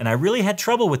 And I really had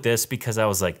trouble with this because I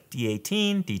was like,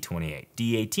 D18, D28,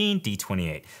 D18,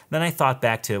 D28. Then I thought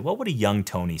back to, what would a young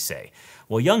Tony say?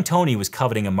 Well, young Tony was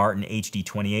coveting a Martin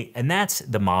HD28, and that's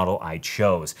the model I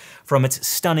chose. From its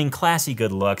stunning, classy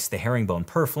good looks, the herringbone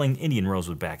purfling, Indian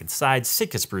rosewood back and sides,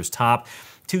 Sitka spruce top,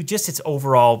 to just its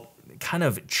overall kind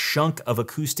of chunk of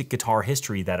acoustic guitar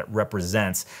history that it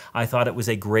represents, I thought it was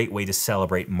a great way to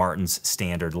celebrate Martin's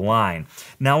standard line.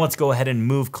 Now let's go ahead and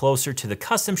move closer to the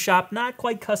custom shop, not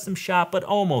quite custom shop, but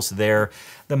almost there,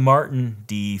 the Martin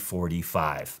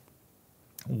D45.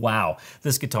 Wow,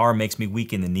 this guitar makes me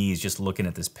weak in the knees just looking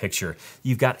at this picture.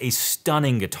 You've got a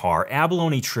stunning guitar,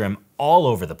 abalone trim all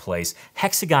over the place,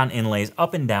 hexagon inlays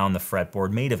up and down the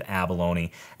fretboard made of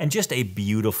abalone, and just a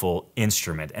beautiful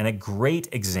instrument and a great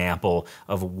example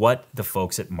of what the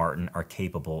folks at Martin are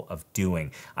capable of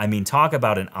doing. I mean, talk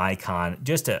about an icon,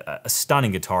 just a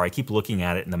stunning guitar. I keep looking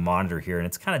at it in the monitor here and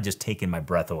it's kind of just taking my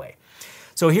breath away.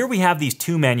 So here we have these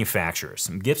two manufacturers,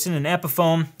 Gibson and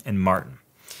Epiphone and Martin.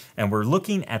 And we're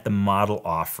looking at the model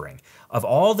offering. Of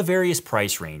all the various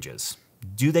price ranges,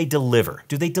 do they deliver?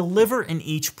 Do they deliver in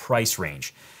each price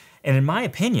range? And in my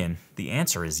opinion, the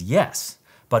answer is yes.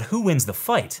 But who wins the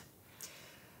fight?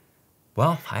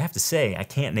 Well, I have to say, I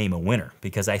can't name a winner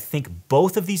because I think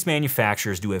both of these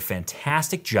manufacturers do a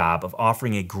fantastic job of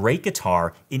offering a great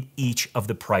guitar in each of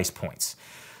the price points.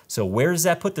 So where does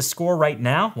that put the score right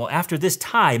now? Well, after this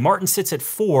tie, Martin sits at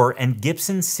 4 and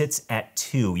Gibson sits at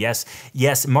 2.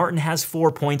 Yes, Martin has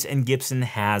 4 points and Gibson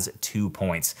has 2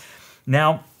 points.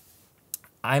 Now,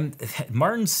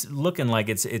 Martin's looking like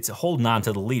it's holding on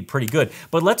to the lead pretty good,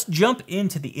 but let's jump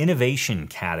into the innovation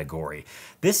category.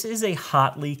 This is a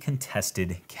hotly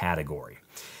contested category.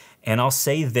 And I'll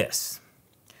say this,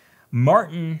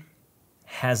 Martin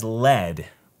has led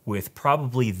with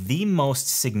probably the most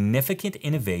significant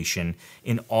innovation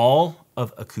in all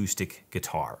of acoustic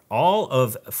guitar, all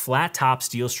of flat top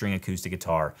steel string acoustic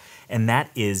guitar, and that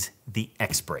is the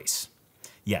X-Brace.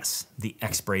 Yes, the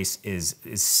X-Brace is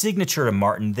signature to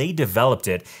Martin. They developed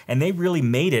it, and they really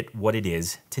made it what it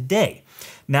is today.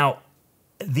 Now,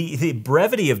 the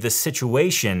brevity of this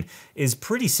situation is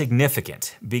pretty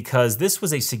significant because this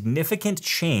was a significant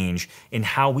change in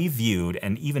how we viewed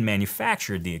and even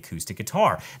manufactured the acoustic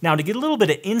guitar. Now, to get a little bit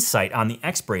of insight on the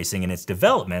X-bracing and its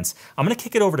developments, I'm going to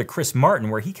kick it over to Chris Martin,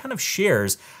 where he kind of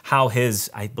shares how his,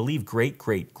 I believe,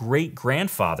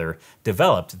 great-great-great-grandfather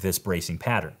developed this bracing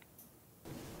pattern.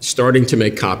 Starting to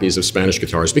make copies of Spanish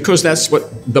guitars because that's what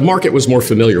the market was more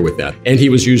familiar with that. And he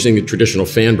was using the traditional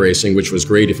fan bracing, which was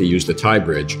great if he used the tie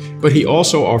bridge, but he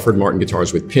also offered Martin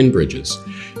guitars with pin bridges.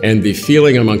 And the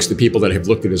feeling amongst the people that have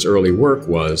looked at his early work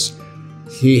was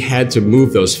he had to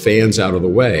move those fans out of the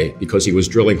way because he was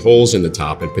drilling holes in the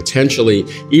top and potentially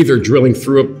either drilling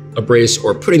through a brace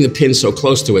or putting the pin so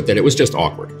close to it that it was just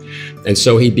awkward. And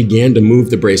so he began to move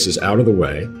the braces out of the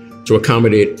way to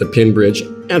accommodate the pin bridge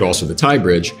and also the tie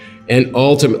bridge, and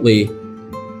ultimately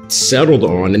settled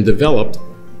on and developed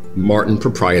Martin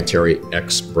proprietary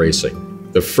X bracing.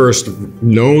 The first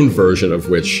known version of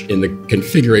which, in the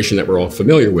configuration that we're all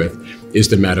familiar with, is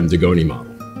the Madame Dugoni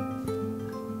model.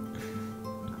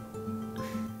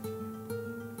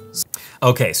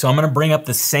 Okay, so I'm gonna bring up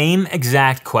the same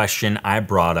exact question I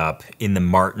brought up in the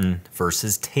Martin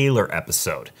versus Taylor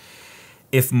episode.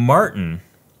 If Martin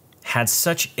had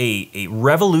such a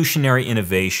revolutionary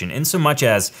innovation in so much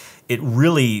as it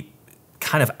really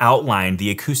kind of outlined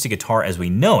the acoustic guitar as we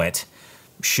know it,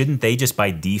 shouldn't they just by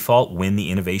default win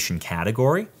the innovation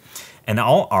category? And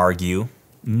I'll argue,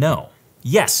 no.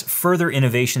 Yes, further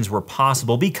innovations were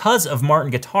possible because of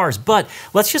Martin guitars, but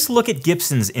let's just look at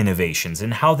Gibson's innovations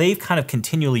and how they've kind of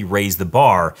continually raised the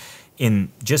bar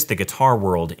in just the guitar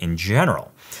world in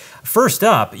general. First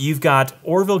up, you've got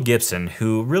Orville Gibson,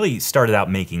 who really started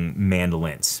out making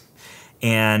mandolins.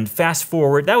 And fast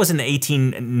forward, that was in the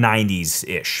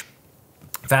 1890s-ish.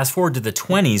 Fast forward to the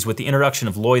 20s with the introduction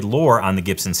of Lloyd Loar on the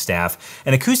Gibson staff,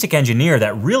 an acoustic engineer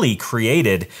that really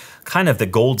created kind of the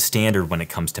gold standard when it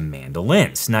comes to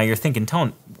mandolins. Now you're thinking,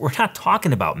 Tone, we're not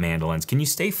talking about mandolins. Can you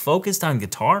stay focused on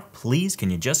guitar? Please,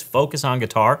 can you just focus on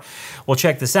guitar? Well,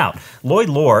 check this out. Lloyd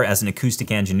Loar, as an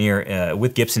acoustic engineer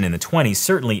with Gibson in the 20s,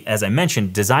 certainly, as I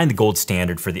mentioned, designed the gold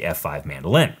standard for the F5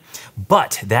 mandolin.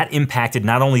 But that impacted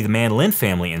not only the mandolin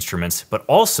family instruments, but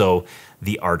also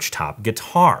the archtop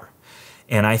guitar.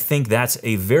 And I think that's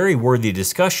a very worthy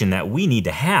discussion that we need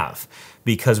to have,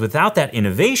 because without that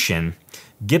innovation,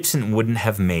 Gibson wouldn't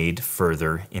have made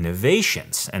further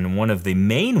innovations. And one of the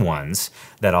main ones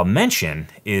that I'll mention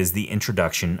is the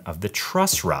introduction of the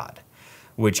truss rod,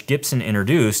 which Gibson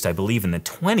introduced, I believe, in the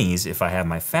 20s, if I have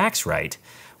my facts right,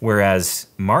 whereas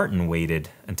Martin waited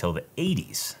until the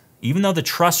 80s. Even though the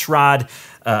truss rod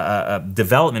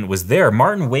development was there,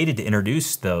 Martin waited to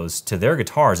introduce those to their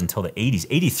guitars until the 80s.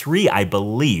 83, I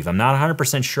believe. I'm not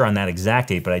 100% sure on that exact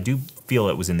date, but I do feel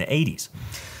it was in the 80s.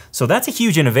 So that's a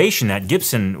huge innovation that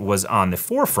Gibson was on the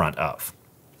forefront of.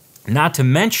 Not to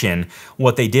mention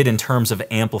what they did in terms of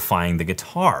amplifying the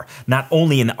guitar, not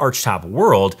only in the archtop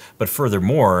world, but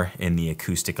furthermore in the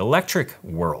acoustic electric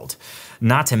world.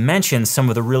 Not to mention some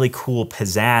of the really cool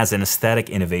pizzazz and aesthetic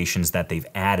innovations that they've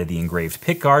added, the engraved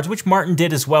pickguards, which Martin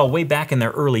did as well way back in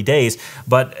their early days,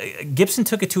 but Gibson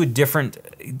took it to a different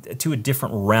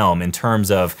realm in terms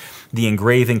of the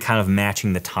engraving kind of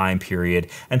matching the time period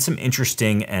and some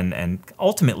interesting and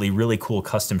ultimately really cool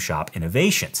custom shop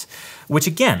innovations, which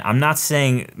again, I'm not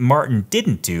saying Martin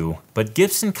didn't do, but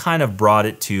Gibson kind of brought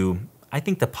it to, I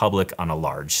think, the public on a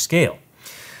large scale.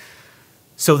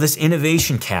 So this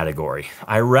innovation category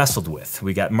I wrestled with.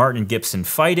 We got Martin and Gibson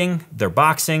fighting, they're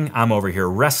boxing, I'm over here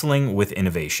wrestling with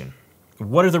innovation.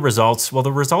 What are the results? Well,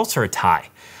 the results are a tie.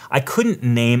 I couldn't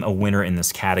name a winner in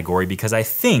this category because I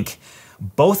think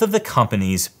both of the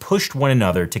companies pushed one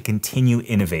another to continue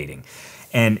innovating.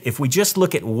 And if we just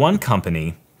look at one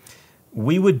company,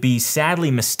 we would be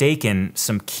sadly mistaken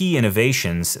some key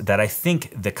innovations that I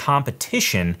think the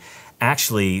competition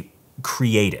actually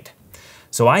created.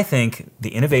 So I think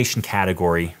the innovation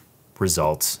category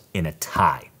results in a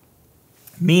tie,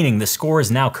 meaning the score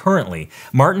is now currently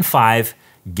Martin 5,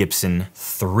 Gibson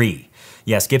 3.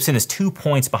 Yes, Gibson is 2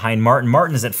 points behind Martin.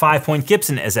 Martin is at 5 points,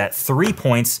 Gibson is at 3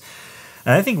 points.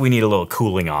 And I think we need a little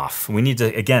cooling off. We need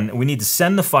to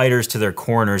send the fighters to their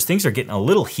corners. Things are getting a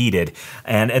little heated.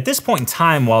 And at this point in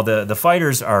time, while the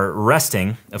fighters are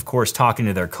resting, of course, talking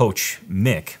to their coach,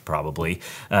 Mick, probably,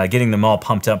 getting them all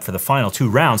pumped up for the final 2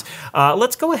 rounds,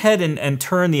 let's go ahead and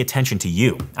turn the attention to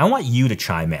you. I want you to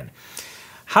chime in.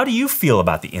 How do you feel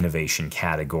about the innovation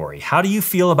category? How do you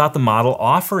feel about the model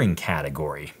offering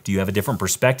category? Do you have a different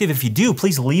perspective? If you do,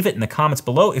 please leave it in the comments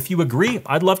below. If you agree,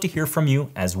 I'd love to hear from you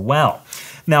as well.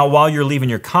 Now, while you're leaving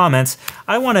your comments,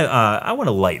 I want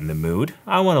to lighten the mood.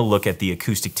 I want to look at the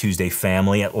Acoustic Tuesday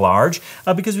family at large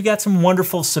because we got some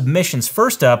wonderful submissions.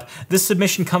 First up, this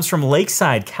submission comes from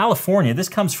Lakeside, California. This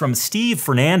comes from Steve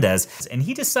Fernandez, and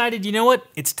he decided, you know what?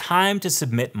 It's time to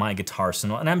submit my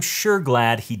guitarsenal, and I'm sure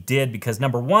glad he did because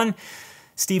number 1,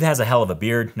 Steve has a hell of a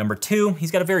beard. Number 2, he's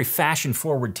got a very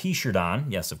fashion-forward t-shirt on.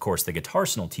 Yes, of course, the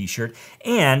Guitarsenal t-shirt.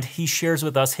 And he shares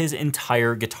with us his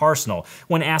entire guitarsenal.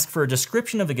 When asked for a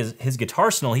description of his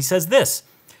guitarsenal, he says this,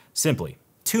 simply,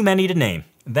 too many to name.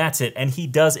 That's it, and he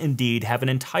does indeed have an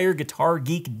entire Guitar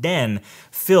Geek den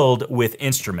filled with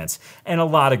instruments. And a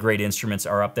lot of great instruments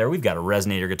are up there. We've got a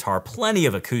resonator guitar, plenty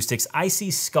of acoustics,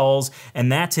 icy skulls,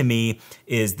 and that to me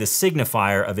is the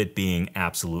signifier of it being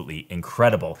absolutely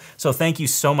incredible. So thank you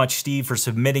so much, Steve, for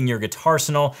submitting your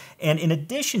guitarsenal. And in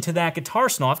addition to that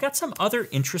guitarsenal, I've got some other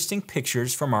interesting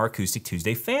pictures from our Acoustic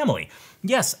Tuesday family.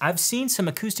 Yes, I've seen some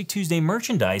Acoustic Tuesday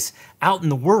merchandise out in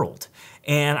the world,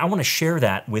 and I want to share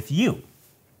that with you.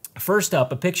 First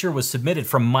up, a picture was submitted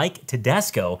from Mike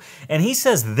Tedesco, and he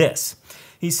says this.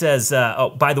 He says,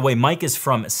 oh, by the way, Mike is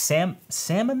from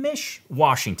Sammamish,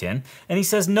 Washington, and he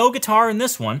says, no guitar in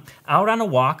this one. Out on a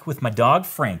walk with my dog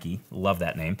Frankie, love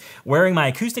that name, wearing my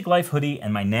Acoustic Life hoodie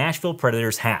and my Nashville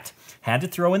Predators hat. Had to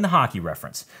throw in the hockey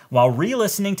reference while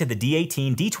re-listening to the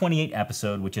D18, D28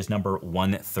 episode, which is number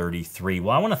 133.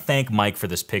 Well, I want to thank Mike for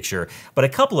this picture, but a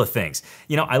couple of things.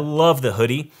 You know, I love the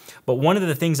hoodie, but one of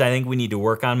the things I think we need to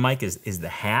work on, Mike, is the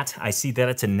hat. I see that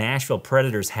it's a Nashville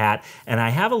Predators hat, and I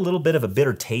have a little bit of a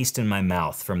bitter taste in my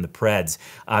mouth from the Preds.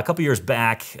 A couple years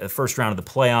back, the first round of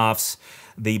the playoffs,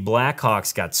 the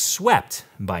Blackhawks got swept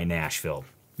by Nashville.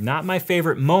 Not my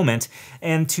favorite moment,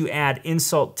 and to add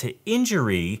insult to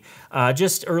injury,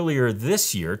 just earlier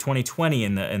this year, 2020,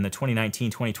 in the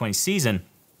 2019-2020 season,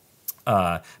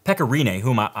 Pekka Rinne,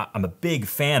 whom I'm a big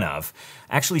fan of,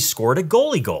 actually scored a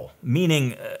goalie goal,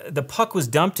 meaning the puck was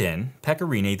dumped in, Pekka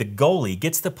Rinne, the goalie,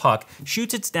 gets the puck,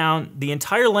 shoots it down the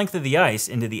entire length of the ice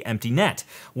into the empty net.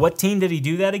 What team did he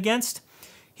do that against?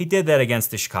 He did that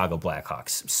against the Chicago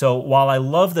Blackhawks. So while I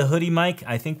love the hoodie, Mike,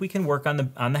 I think we can work on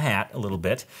the hat a little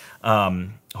bit.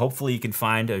 Hopefully you can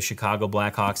find a Chicago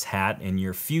Blackhawks hat in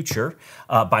your future.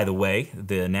 By the way,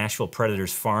 the Nashville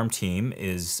Predators farm team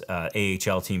is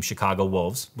AHL team Chicago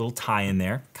Wolves. Little tie in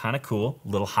there, kind of cool,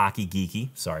 little hockey geeky.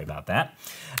 Sorry about that.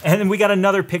 And then we got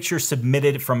another picture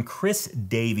submitted from Chris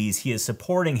Davies. He is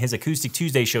supporting his Acoustic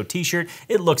Tuesday Show t-shirt.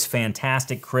 It looks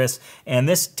fantastic, Chris. And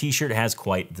this t-shirt has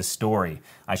quite the story.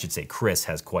 I should say Chris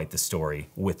has quite the story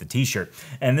with the t-shirt.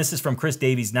 And this is from Chris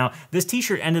Davies. Now, this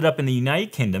t-shirt ended up in the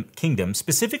United Kingdom,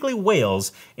 specifically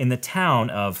Wales, in the town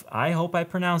of, I hope I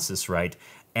pronounce this right,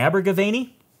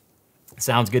 Abergavenny?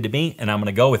 Sounds good to me, and I'm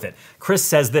gonna go with it. Chris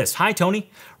says this, hi Tony,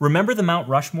 remember the Mount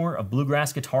Rushmore of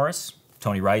bluegrass guitarists?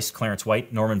 Tony Rice, Clarence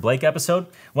White, Norman Blake episode?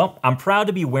 Well, I'm proud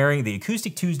to be wearing the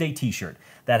Acoustic Tuesday t-shirt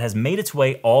that has made its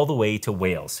way all the way to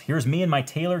Wales. Here's me and my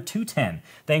Taylor 210.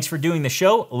 Thanks for doing the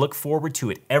show. Look forward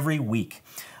to it every week.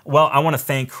 Well, I want to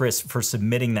thank Chris for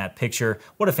submitting that picture.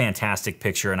 What a fantastic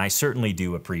picture, and I certainly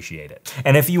do appreciate it.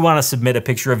 And if you want to submit a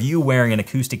picture of you wearing an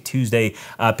Acoustic Tuesday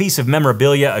piece of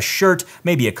memorabilia, a shirt,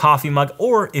 maybe a coffee mug,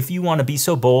 or if you want to be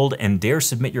so bold and dare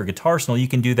submit your guitar arsenal, you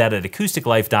can do that at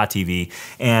acousticlife.tv,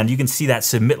 and you can see that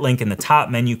submit link in the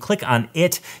top menu. Click on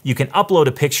it. You can upload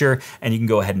a picture, and you can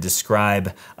go ahead and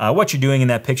describe what you're doing in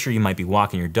that picture. You might be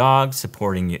walking your dog,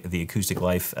 supporting the Acoustic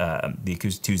Life, the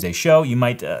Acoustic Tuesday show. You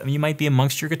might be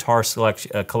amongst your guitar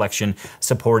collection,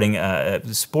 sporting a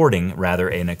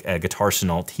Guitar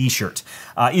Arsenal t-shirt.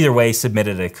 Either way, submit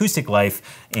it at Acoustic Life,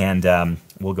 and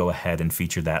we'll go ahead and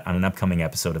feature that on an upcoming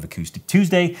episode of Acoustic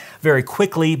Tuesday. Very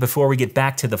quickly, before we get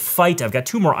back to the fight, I've got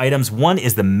two more items. One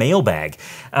is the mailbag.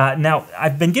 Now,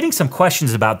 I've been getting some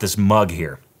questions about this mug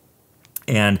here,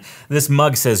 and this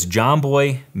mug says John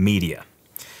Boy Media,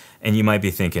 and you might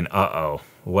be thinking, uh-oh,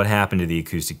 what happened to the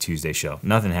Acoustic Tuesday show?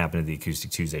 Nothing happened to the Acoustic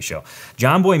Tuesday show.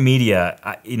 John Boy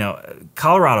Media, you know,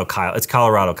 Colorado Kyle, it's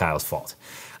Colorado Kyle's fault.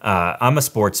 I'm a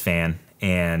sports fan,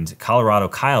 and Colorado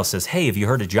Kyle says, hey, have you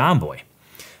heard of John Boy?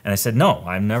 And I said, no,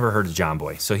 I've never heard of John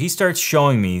Boy. So he starts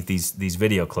showing me these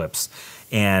video clips,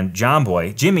 and John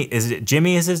Boy, Jimmy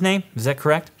is his name? Is that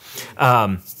correct?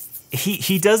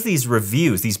 He does these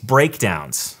reviews, these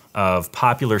breakdowns of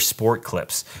popular sport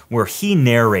clips where he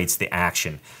narrates the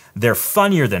action. They're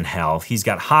funnier than hell. He's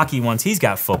got hockey ones, he's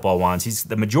got football ones,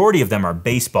 the majority of them are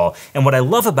baseball. And what I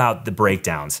love about the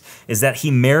breakdowns is that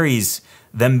he marries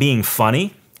them being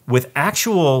funny with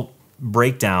actual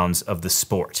breakdowns of the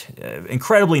sport.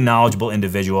 Incredibly knowledgeable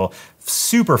individual,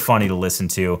 super funny to listen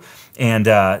to. And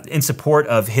in support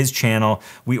of his channel,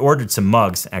 we ordered some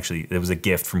mugs. Actually, it was a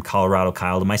gift from Colorado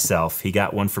Kyle to myself. He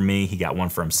got one for me, he got one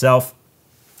for himself.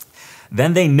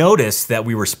 Then they noticed that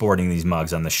we were sporting these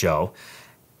mugs on the show,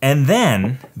 and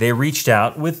then they reached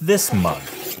out with this mug.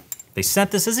 They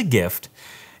sent this as a gift,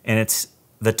 and it's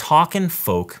the Talkin'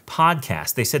 Folk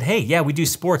podcast. They said, hey, yeah, we do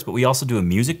sports, but we also do a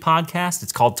music podcast.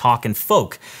 It's called Talkin'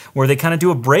 Folk, where they kind of do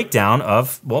a breakdown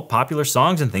of, well, popular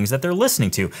songs and things that they're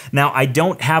listening to. Now, I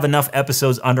don't have enough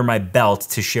episodes under my belt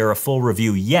to share a full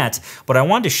review yet, but I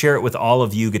wanted to share it with all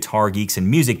of you guitar geeks and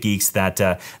music geeks that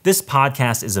this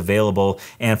podcast is available,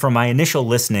 and from my initial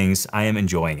listenings, I am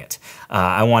enjoying it.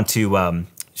 I want to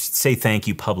say thank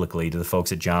you publicly to the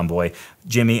folks at John Boy,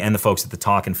 Jimmy, and the folks at the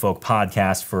Talkin' Folk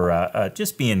podcast for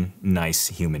just being nice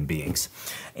human beings.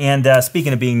 And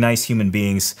speaking of being nice human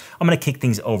beings, I'm going to kick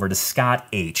things over to Scott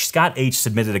H. Scott H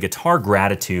submitted a guitar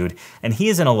gratitude, and he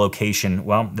is in a location,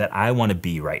 well, that I want to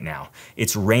be right now.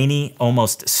 It's rainy,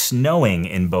 almost snowing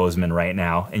in Bozeman right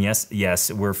now. And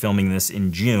yes, we're filming this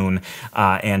in June,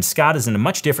 and Scott is in a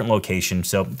much different location,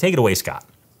 so take it away, Scott.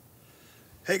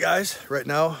 Hey guys, right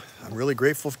now I'm really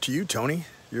grateful to you, Tony,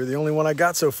 You're the only one I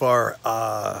got so far.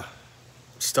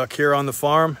 Stuck here on the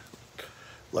farm.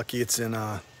 Lucky it's in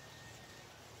the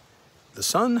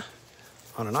sun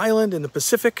on an island in the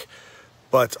Pacific,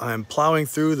 but I'm plowing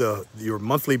through your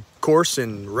monthly course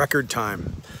in record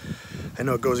time. I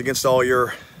know it goes against all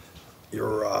your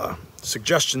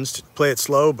suggestions to play it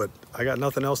slow, but I got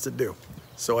nothing else to do.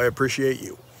 So I appreciate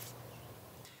you.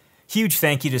 Huge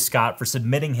thank you to Scott for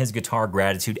submitting his guitar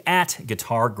gratitude at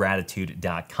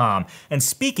guitargratitude.com. And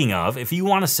speaking of, if you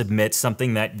want to submit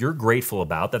something that you're grateful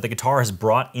about, that the guitar has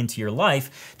brought into your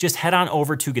life, just head on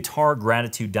over to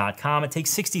guitargratitude.com. It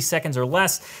takes 60 seconds or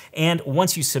less, and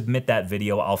once you submit that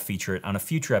video, I'll feature it on a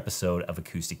future episode of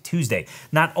Acoustic Tuesday.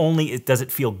 Not only does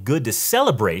it feel good to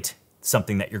celebrate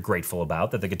something that you're grateful about,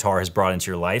 that the guitar has brought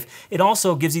into your life, it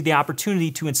also gives you the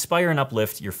opportunity to inspire and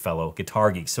uplift your fellow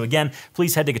guitar geeks. So again,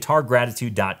 please head to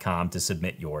guitargratitude.com to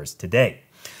submit yours today.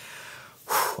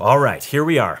 All right, here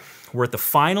we are. We're at the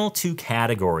final two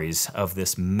categories of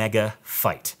this mega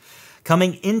fight.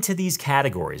 Coming into these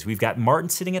categories, we've got Martin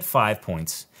sitting at 5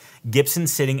 points, Gibson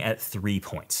sitting at 3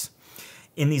 points.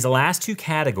 In these last two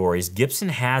categories, Gibson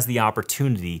has the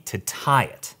opportunity to tie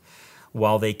it.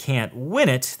 While they can't win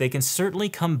it, they can certainly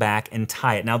come back and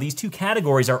tie it. Now, these two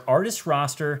categories are Artist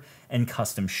Roster and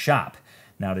Custom Shop.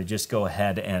 Now, to just go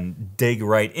ahead and dig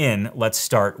right in, let's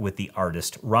start with the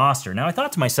Artist Roster. Now, I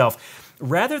thought to myself,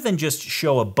 rather than just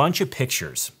show a bunch of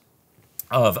pictures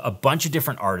of a bunch of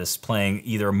different artists playing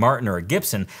either a Martin or a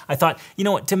Gibson, I thought, you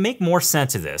know what, to make more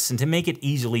sense of this and to make it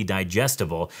easily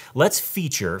digestible, let's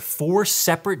feature 4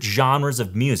 separate genres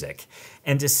of music,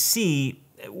 and to see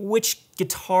which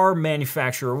guitar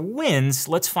manufacturer wins,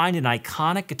 let's find an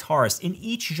iconic guitarist in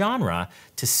each genre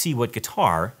to see what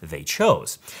guitar they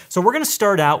chose. So we're gonna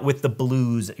start out with the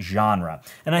blues genre.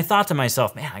 And I thought to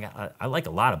myself, man, I like a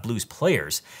lot of blues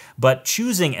players, but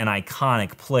choosing an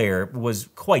iconic player was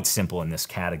quite simple in this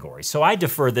category. So I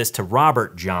defer this to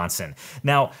Robert Johnson.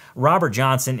 Now, Robert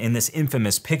Johnson in this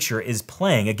infamous picture is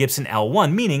playing a Gibson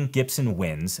L1, meaning Gibson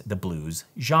wins the blues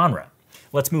genre.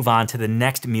 Let's move on to the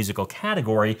next musical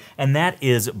category, and that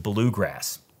is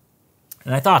bluegrass.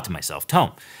 And I thought to myself,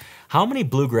 Tone, how many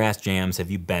bluegrass jams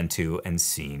have you been to and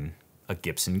seen a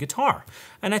Gibson guitar?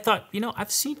 And I thought, you know,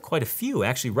 I've seen quite a few.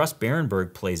 Actually, Russ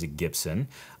Barenberg plays a Gibson,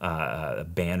 a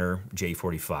Banner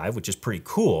J45, which is pretty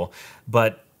cool,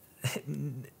 but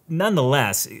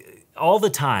nonetheless, all the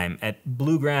time at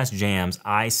bluegrass jams,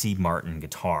 I see Martin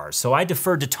guitars. So I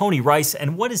deferred to Tony Rice,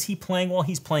 and what is he playing? Well,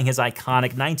 he's playing his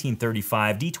iconic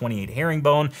 1935 D28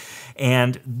 Herringbone,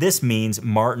 and this means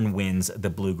Martin wins the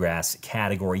bluegrass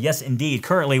category. Yes, indeed.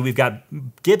 Currently, we've got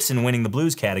Gibson winning the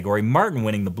blues category, Martin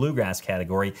winning the bluegrass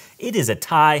category. It is a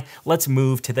tie. Let's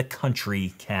move to the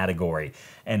country category.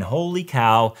 And holy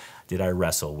cow, did I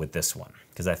wrestle with this one.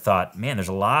 Because I thought, man, there's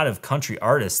a lot of country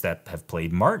artists that have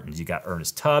played Martins. You got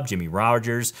Ernest Tubb, Jimmy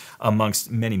Rogers,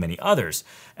 amongst many, many others.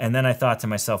 And then I thought to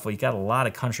myself, well, you got a lot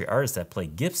of country artists that play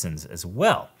Gibsons as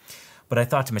well. But I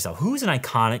thought to myself, who's an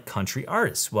iconic country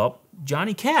artist? Well,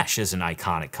 Johnny Cash is an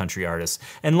iconic country artist.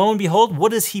 And lo and behold,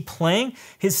 what is he playing?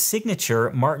 His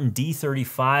signature Martin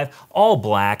D35, all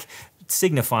black,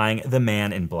 signifying the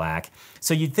man in black.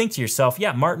 So you'd think to yourself,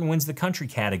 yeah, Martin wins the country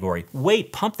category.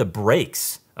 Wait, pump the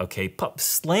brakes. Okay,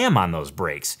 slam on those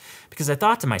brakes. Because I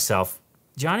thought to myself,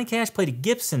 Johnny Cash played a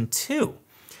Gibson too.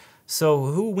 So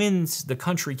who wins the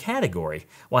country category?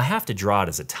 Well, I have to draw it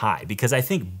as a tie because I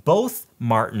think both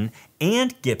Martin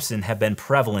and Gibson have been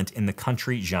prevalent in the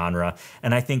country genre,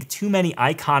 and I think too many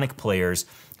iconic players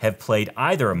have played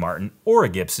either a Martin or a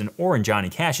Gibson, or in Johnny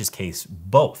Cash's case,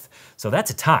 both. So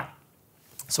that's a tie.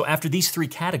 So after these 3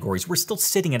 categories, we're still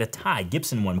sitting at a tie.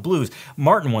 Gibson won blues,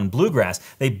 Martin won bluegrass,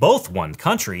 they both won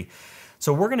country.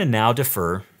 So we're gonna now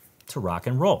defer to rock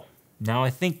and roll. Now I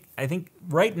think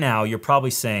right now you're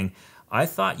probably saying, I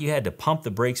thought you had to pump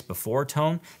the brakes before,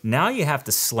 Tone. Now you have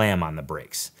to slam on the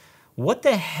brakes. What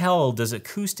the hell does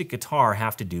acoustic guitar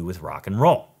have to do with rock and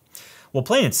roll? Well,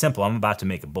 plain and simple, I'm about to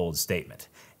make a bold statement.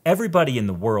 Everybody in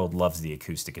the world loves the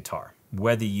acoustic guitar,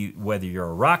 whether you're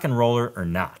a rock and roller or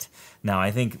not. Now,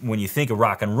 I think when you think of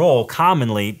rock and roll,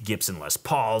 commonly Gibson Les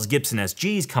Pauls, Gibson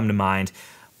SGs come to mind.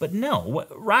 But no,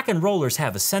 rock and rollers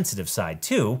have a sensitive side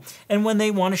too, and when they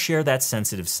want to share that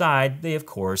sensitive side, they of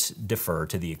course defer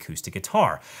to the acoustic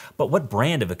guitar. But what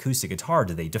brand of acoustic guitar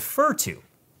do they defer to?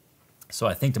 So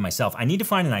I think to myself, I need to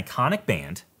find an iconic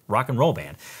band, rock and roll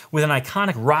band, with an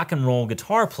iconic rock and roll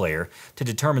guitar player to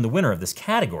determine the winner of this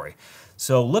category.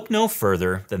 So look no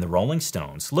further than the Rolling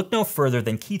Stones. Look no further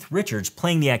than Keith Richards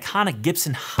playing the iconic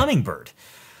Gibson Hummingbird.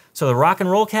 So the rock and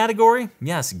roll category,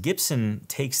 yes, Gibson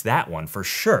takes that one for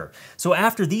sure. So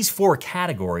after these 4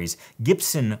 categories,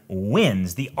 Gibson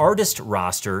wins the artist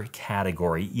roster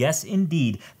category. Yes,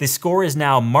 indeed. The score is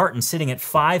now Martin sitting at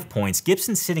 5 points,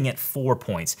 Gibson sitting at 4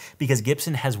 points, because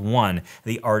Gibson has won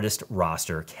the artist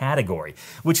roster category,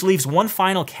 which leaves one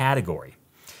final category.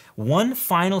 One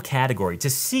final category to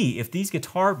see if these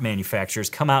guitar manufacturers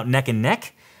come out neck and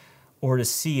neck, or to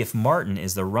see if Martin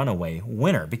is the runaway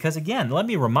winner. Because again, let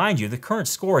me remind you, the current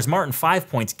score is Martin 5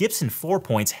 points, Gibson 4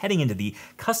 points, heading into the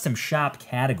custom shop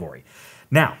category.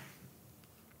 Now,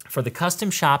 for the custom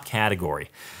shop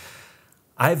category,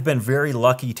 I've been very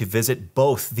lucky to visit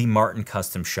both the Martin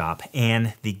Custom Shop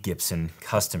and the Gibson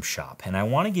Custom Shop. And I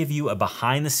want to give you a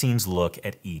behind-the-scenes look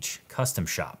at each custom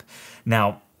shop.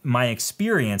 Now, my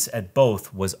experience at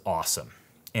both was awesome.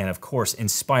 And of course,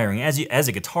 inspiring, as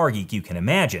a guitar geek you can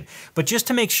imagine. But just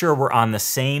to make sure we're on the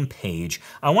same page,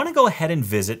 I want to go ahead and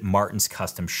visit Martin's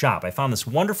Custom Shop. I found this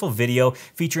wonderful video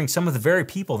featuring some of the very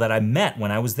people that I met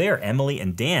when I was there. Emily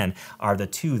and Dan are the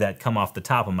 2 that come off the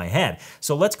top of my head.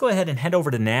 So let's go ahead and head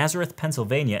over to Nazareth,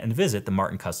 Pennsylvania and visit the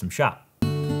Martin Custom Shop.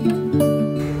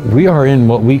 We are in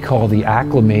what we call the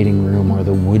acclimating room, or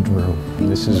the wood room.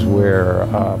 This is where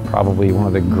probably one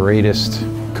of the greatest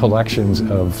collections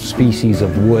of species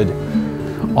of wood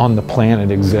on the planet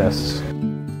exists.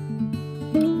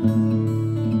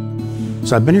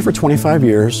 So I've been here for 25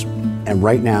 years, and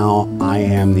right now I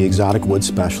am the exotic wood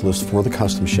specialist for the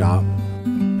custom shop.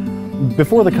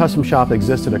 Before the custom shop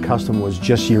existed, a custom was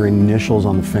just your initials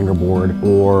on the fingerboard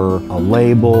or a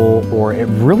label, or it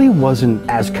really wasn't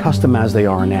as custom as they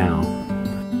are now.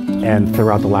 And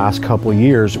throughout the last couple of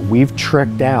years, we've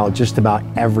tricked out just about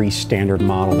every standard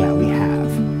model that we have.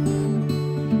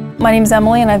 My name's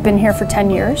Emily and I've been here for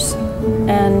 10 years.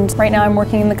 And right now I'm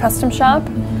working in the custom shop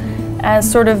as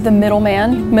sort of the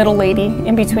middleman, middle lady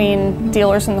in between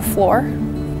dealers and the floor.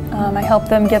 I help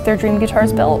them get their dream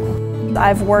guitars built.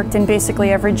 I've worked in basically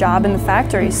every job in the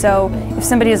factory, so if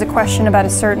somebody has a question about a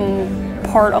certain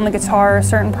part on the guitar, a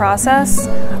certain process,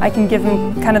 I can give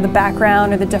them kind of the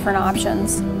background or the different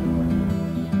options.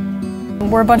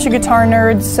 We're a bunch of guitar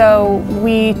nerds, so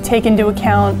we take into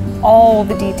account all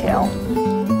the detail.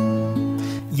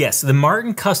 Yes, the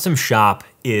Martin Custom Shop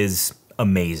is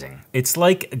amazing. It's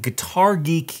like a guitar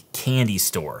geek candy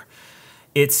store.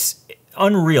 It's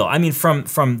unreal. I mean,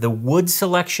 from the wood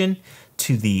selection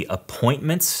to the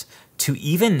appointments, to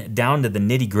even down to the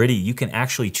nitty-gritty, you can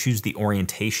actually choose the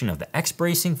orientation of the X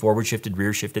bracing, forward shifted,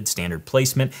 rear shifted, standard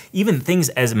placement, even things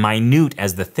as minute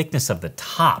as the thickness of the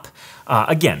top.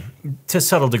 Again, to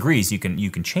subtle degrees, you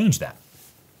can change that.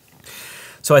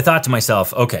 So I thought to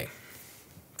myself, okay,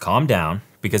 calm down,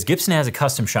 because Gibson has a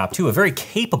custom shop too, a very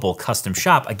capable custom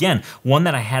shop. Again, one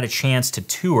that I had a chance to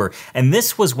tour, and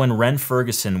this was when Ren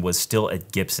Ferguson was still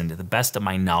at Gibson. To the best of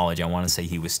my knowledge, I want to say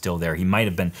he was still there. He might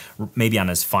have been maybe on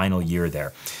his final year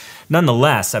there.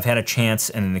 Nonetheless, I've had a chance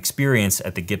and an experience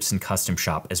at the Gibson custom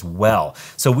shop as well.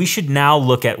 So we should now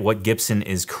look at what Gibson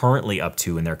is currently up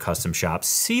to in their custom shop,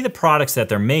 see the products that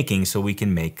they're making so we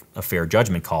can make a fair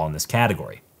judgment call in this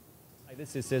category. Hi,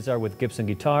 this is Cesar with Gibson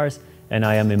Guitars, and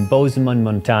I am in Bozeman,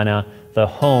 Montana, the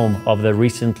home of the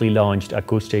recently launched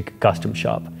Acoustic Custom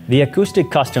Shop. The Acoustic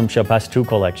Custom Shop has 2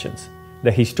 collections,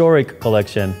 the Historic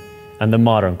Collection and the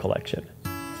Modern Collection.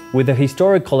 With the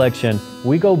Historic Collection,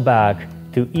 we go back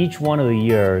to each one of the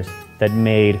years that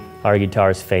made our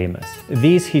guitars famous.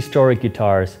 These historic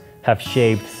guitars have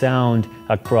shaped sound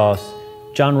across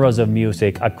genres of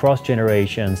music, across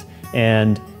generations,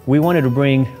 and we wanted to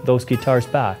bring those guitars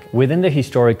back. Within the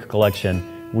Historic Collection,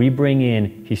 we bring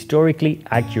in historically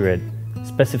accurate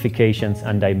specifications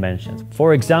and dimensions.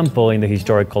 For example, in the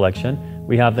Historic Collection,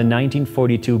 we have the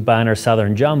 1942 Banner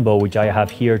Southern Jumbo, which I have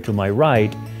here to my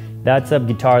right. That's a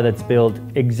guitar that's built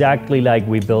exactly like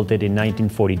we built it in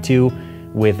 1942,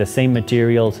 with the same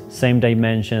materials, same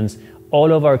dimensions.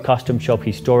 All of our custom shop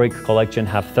Historic Collection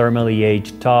have thermally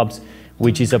aged tops,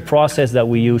 which is a process that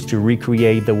we use to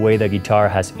recreate the way the guitar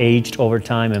has aged over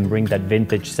time and bring that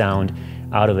vintage sound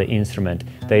out of the instrument.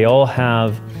 They all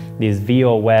have this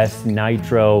VOS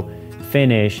nitro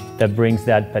finish that brings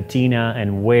that patina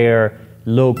and wear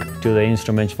look to the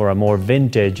instruments for a more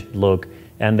vintage look,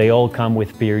 and they all come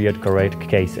with period correct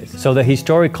cases. So the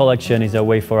Historic Collection is a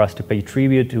way for us to pay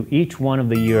tribute to each one of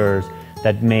the years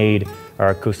that made our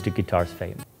acoustic guitars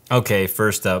famous. Okay,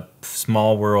 first up,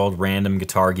 small world random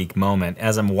guitar geek moment.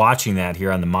 As I'm watching that here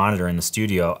on the monitor in the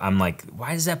studio, I'm like,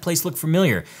 why does that place look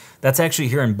familiar? That's actually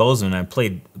here in Bozeman. I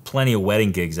played plenty of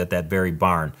wedding gigs at that very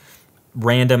barn.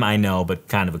 Random, I know, but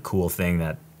kind of a cool thing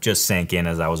that just sank in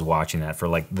as I was watching that for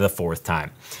like the 4th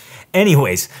time.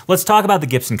 Anyways, let's talk about the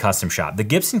Gibson Custom Shop. The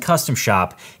Gibson Custom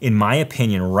Shop, in my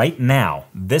opinion, right now,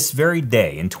 this very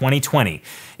day in 2020,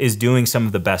 is doing some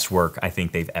of the best work I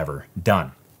think they've ever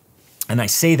done. And I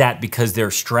say that because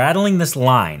they're straddling this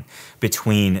line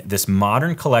between this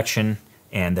modern collection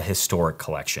and the historic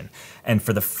collection. And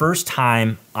for the first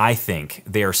time, I think,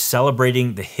 they are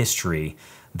celebrating the history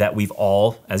that we've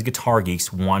all, as guitar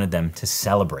geeks, wanted them to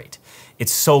celebrate.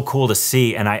 It's so cool to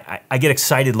see, and I get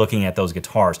excited looking at those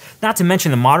guitars. Not to mention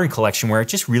the modern collection, where it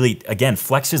just really, again,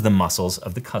 flexes the muscles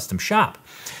of the custom shop.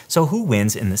 So who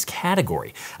wins in this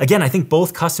category? Again, I think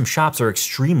both custom shops are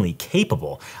extremely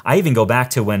capable. I even go back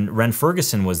to when Ren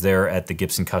Ferguson was there at the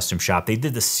Gibson Custom Shop. They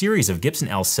did the series of Gibson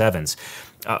L7s,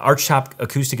 arch top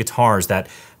acoustic guitars that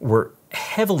were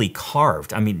heavily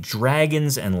carved. I mean,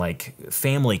 dragons and like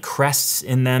family crests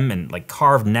in them and like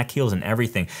carved neck heels and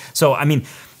everything. So, I mean,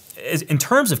 in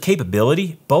terms of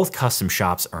capability, both custom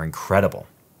shops are incredible.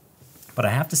 But I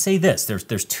have to say this,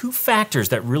 there's 2 factors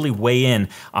that really weigh in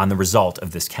on the result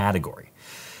of this category.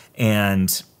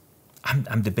 And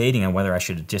I'm debating on whether I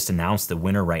should just announce the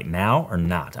winner right now or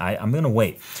not. I'm gonna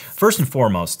wait. First and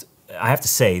foremost, I have to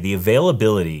say the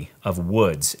availability of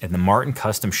woods in the Martin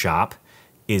Custom Shop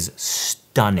is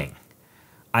stunning.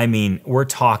 I mean, we're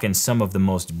talking some of the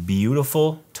most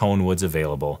beautiful tone woods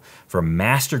available, from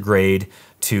master grade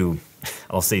to,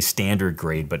 I'll say standard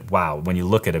grade, but wow, when you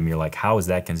look at them, you're like, how is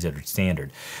that considered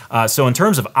standard? So in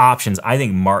terms of options, I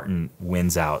think Martin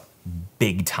wins out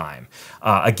big time.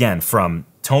 Again, from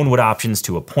tone wood options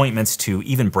to appointments to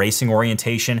even bracing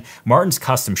orientation, Martin's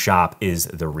Custom Shop is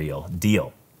the real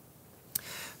deal.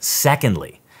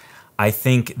 Secondly, I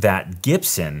think that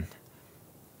Gibson,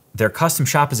 their custom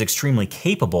shop is extremely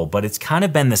capable, but it's kind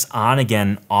of been this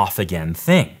on-again, off-again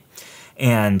thing.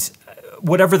 And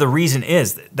whatever the reason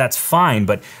is, that's fine,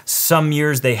 but some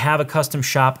years they have a custom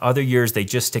shop, other years they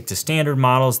just stick to standard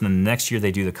models, and then the next year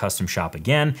they do the custom shop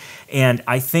again. And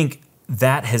I think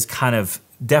that has kind of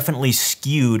definitely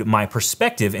skewed my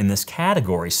perspective in this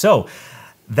category. So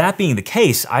that being the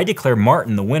case, I declare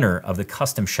Martin the winner of the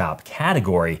custom shop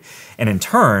category, and in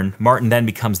turn, Martin then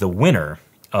becomes the winner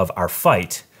of our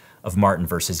fight of Martin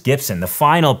versus Gibson. The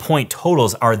final point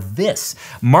totals are this: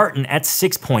 Martin at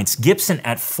 6 points, Gibson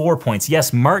at 4 points.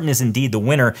 Yes, Martin is indeed the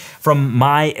winner from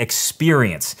my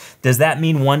experience. Does that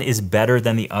mean one is better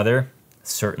than the other?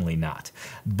 Certainly not.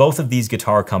 Both of these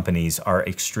guitar companies are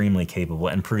extremely capable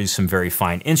and produce some very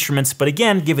fine instruments, but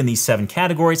again, given these 7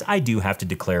 categories, I do have to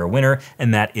declare a winner,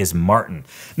 and that is Martin.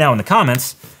 Now in the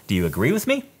comments, do you agree with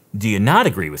me? Do you not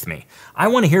agree with me? I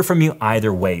want to hear from you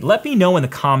either way. Let me know in the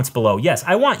comments below. Yes,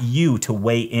 I want you to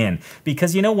weigh in,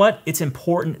 because you know what? It's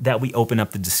important that we open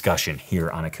up the discussion here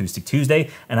on Acoustic Tuesday,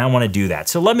 and I want to do that.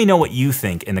 So let me know what you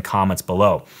think in the comments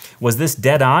below. Was this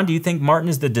dead on? Do you think Martin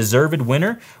is the deserved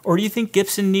winner, or do you think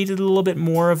Gibson needed a little bit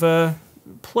more of a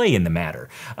play in the matter?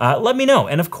 Let me know.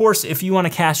 And of course, if you want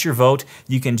to cast your vote,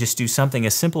 you can just do something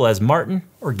as simple as Martin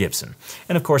or Gibson.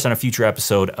 And of course, on a future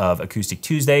episode of Acoustic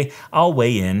Tuesday, I'll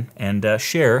weigh in and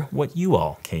share what you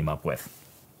all came up with.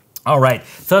 All right,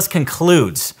 thus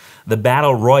concludes the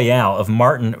battle royale of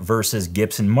Martin versus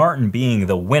Gibson, Martin being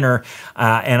the winner.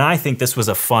 And I think this was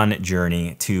a fun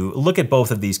journey to look at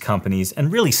both of these companies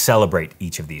and really celebrate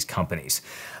each of these companies.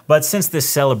 But since this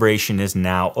celebration is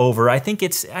now over, I think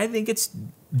it's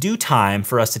due time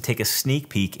for us to take a sneak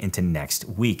peek into next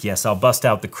week. Yes, I'll bust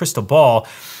out the crystal ball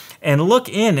and look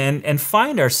in and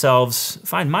find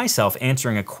myself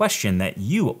answering a question that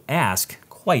you ask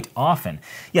quite often.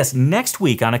 Yes, next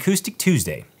week on Acoustic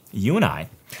Tuesday, you and I,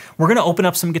 we're gonna open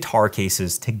up some guitar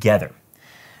cases together.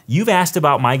 You've asked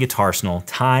about my guitarsenal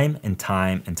time and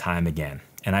time and time again,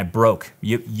 and I broke.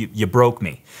 You broke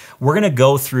me. We're gonna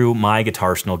go through my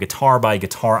guitarsenal guitar by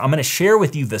guitar. I'm gonna share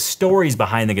with you the stories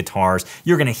behind the guitars.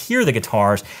 You're gonna hear the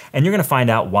guitars, and you're gonna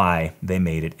find out why they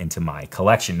made it into my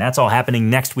collection. That's all happening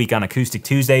next week on Acoustic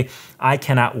Tuesday. I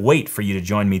cannot wait for you to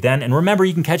join me then. And remember,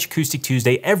 you can catch Acoustic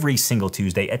Tuesday every single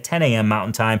Tuesday at 10 a.m.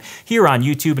 Mountain Time here on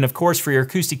YouTube. And of course, for your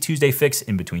Acoustic Tuesday fix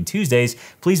in between Tuesdays,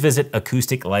 please visit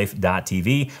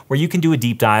acousticlife.tv, where you can do a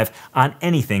deep dive on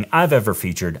anything I've ever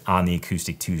featured on the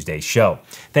Acoustic Tuesday show.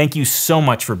 Thank you so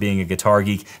much for being a guitar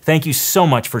geek. Thank you so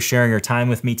much for sharing your time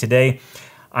with me today.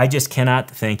 I just cannot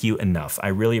thank you enough. I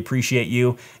really appreciate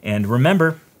you. And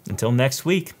remember, until next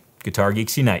week, Guitar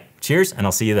Geeks Unite. Cheers, and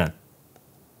I'll see you then.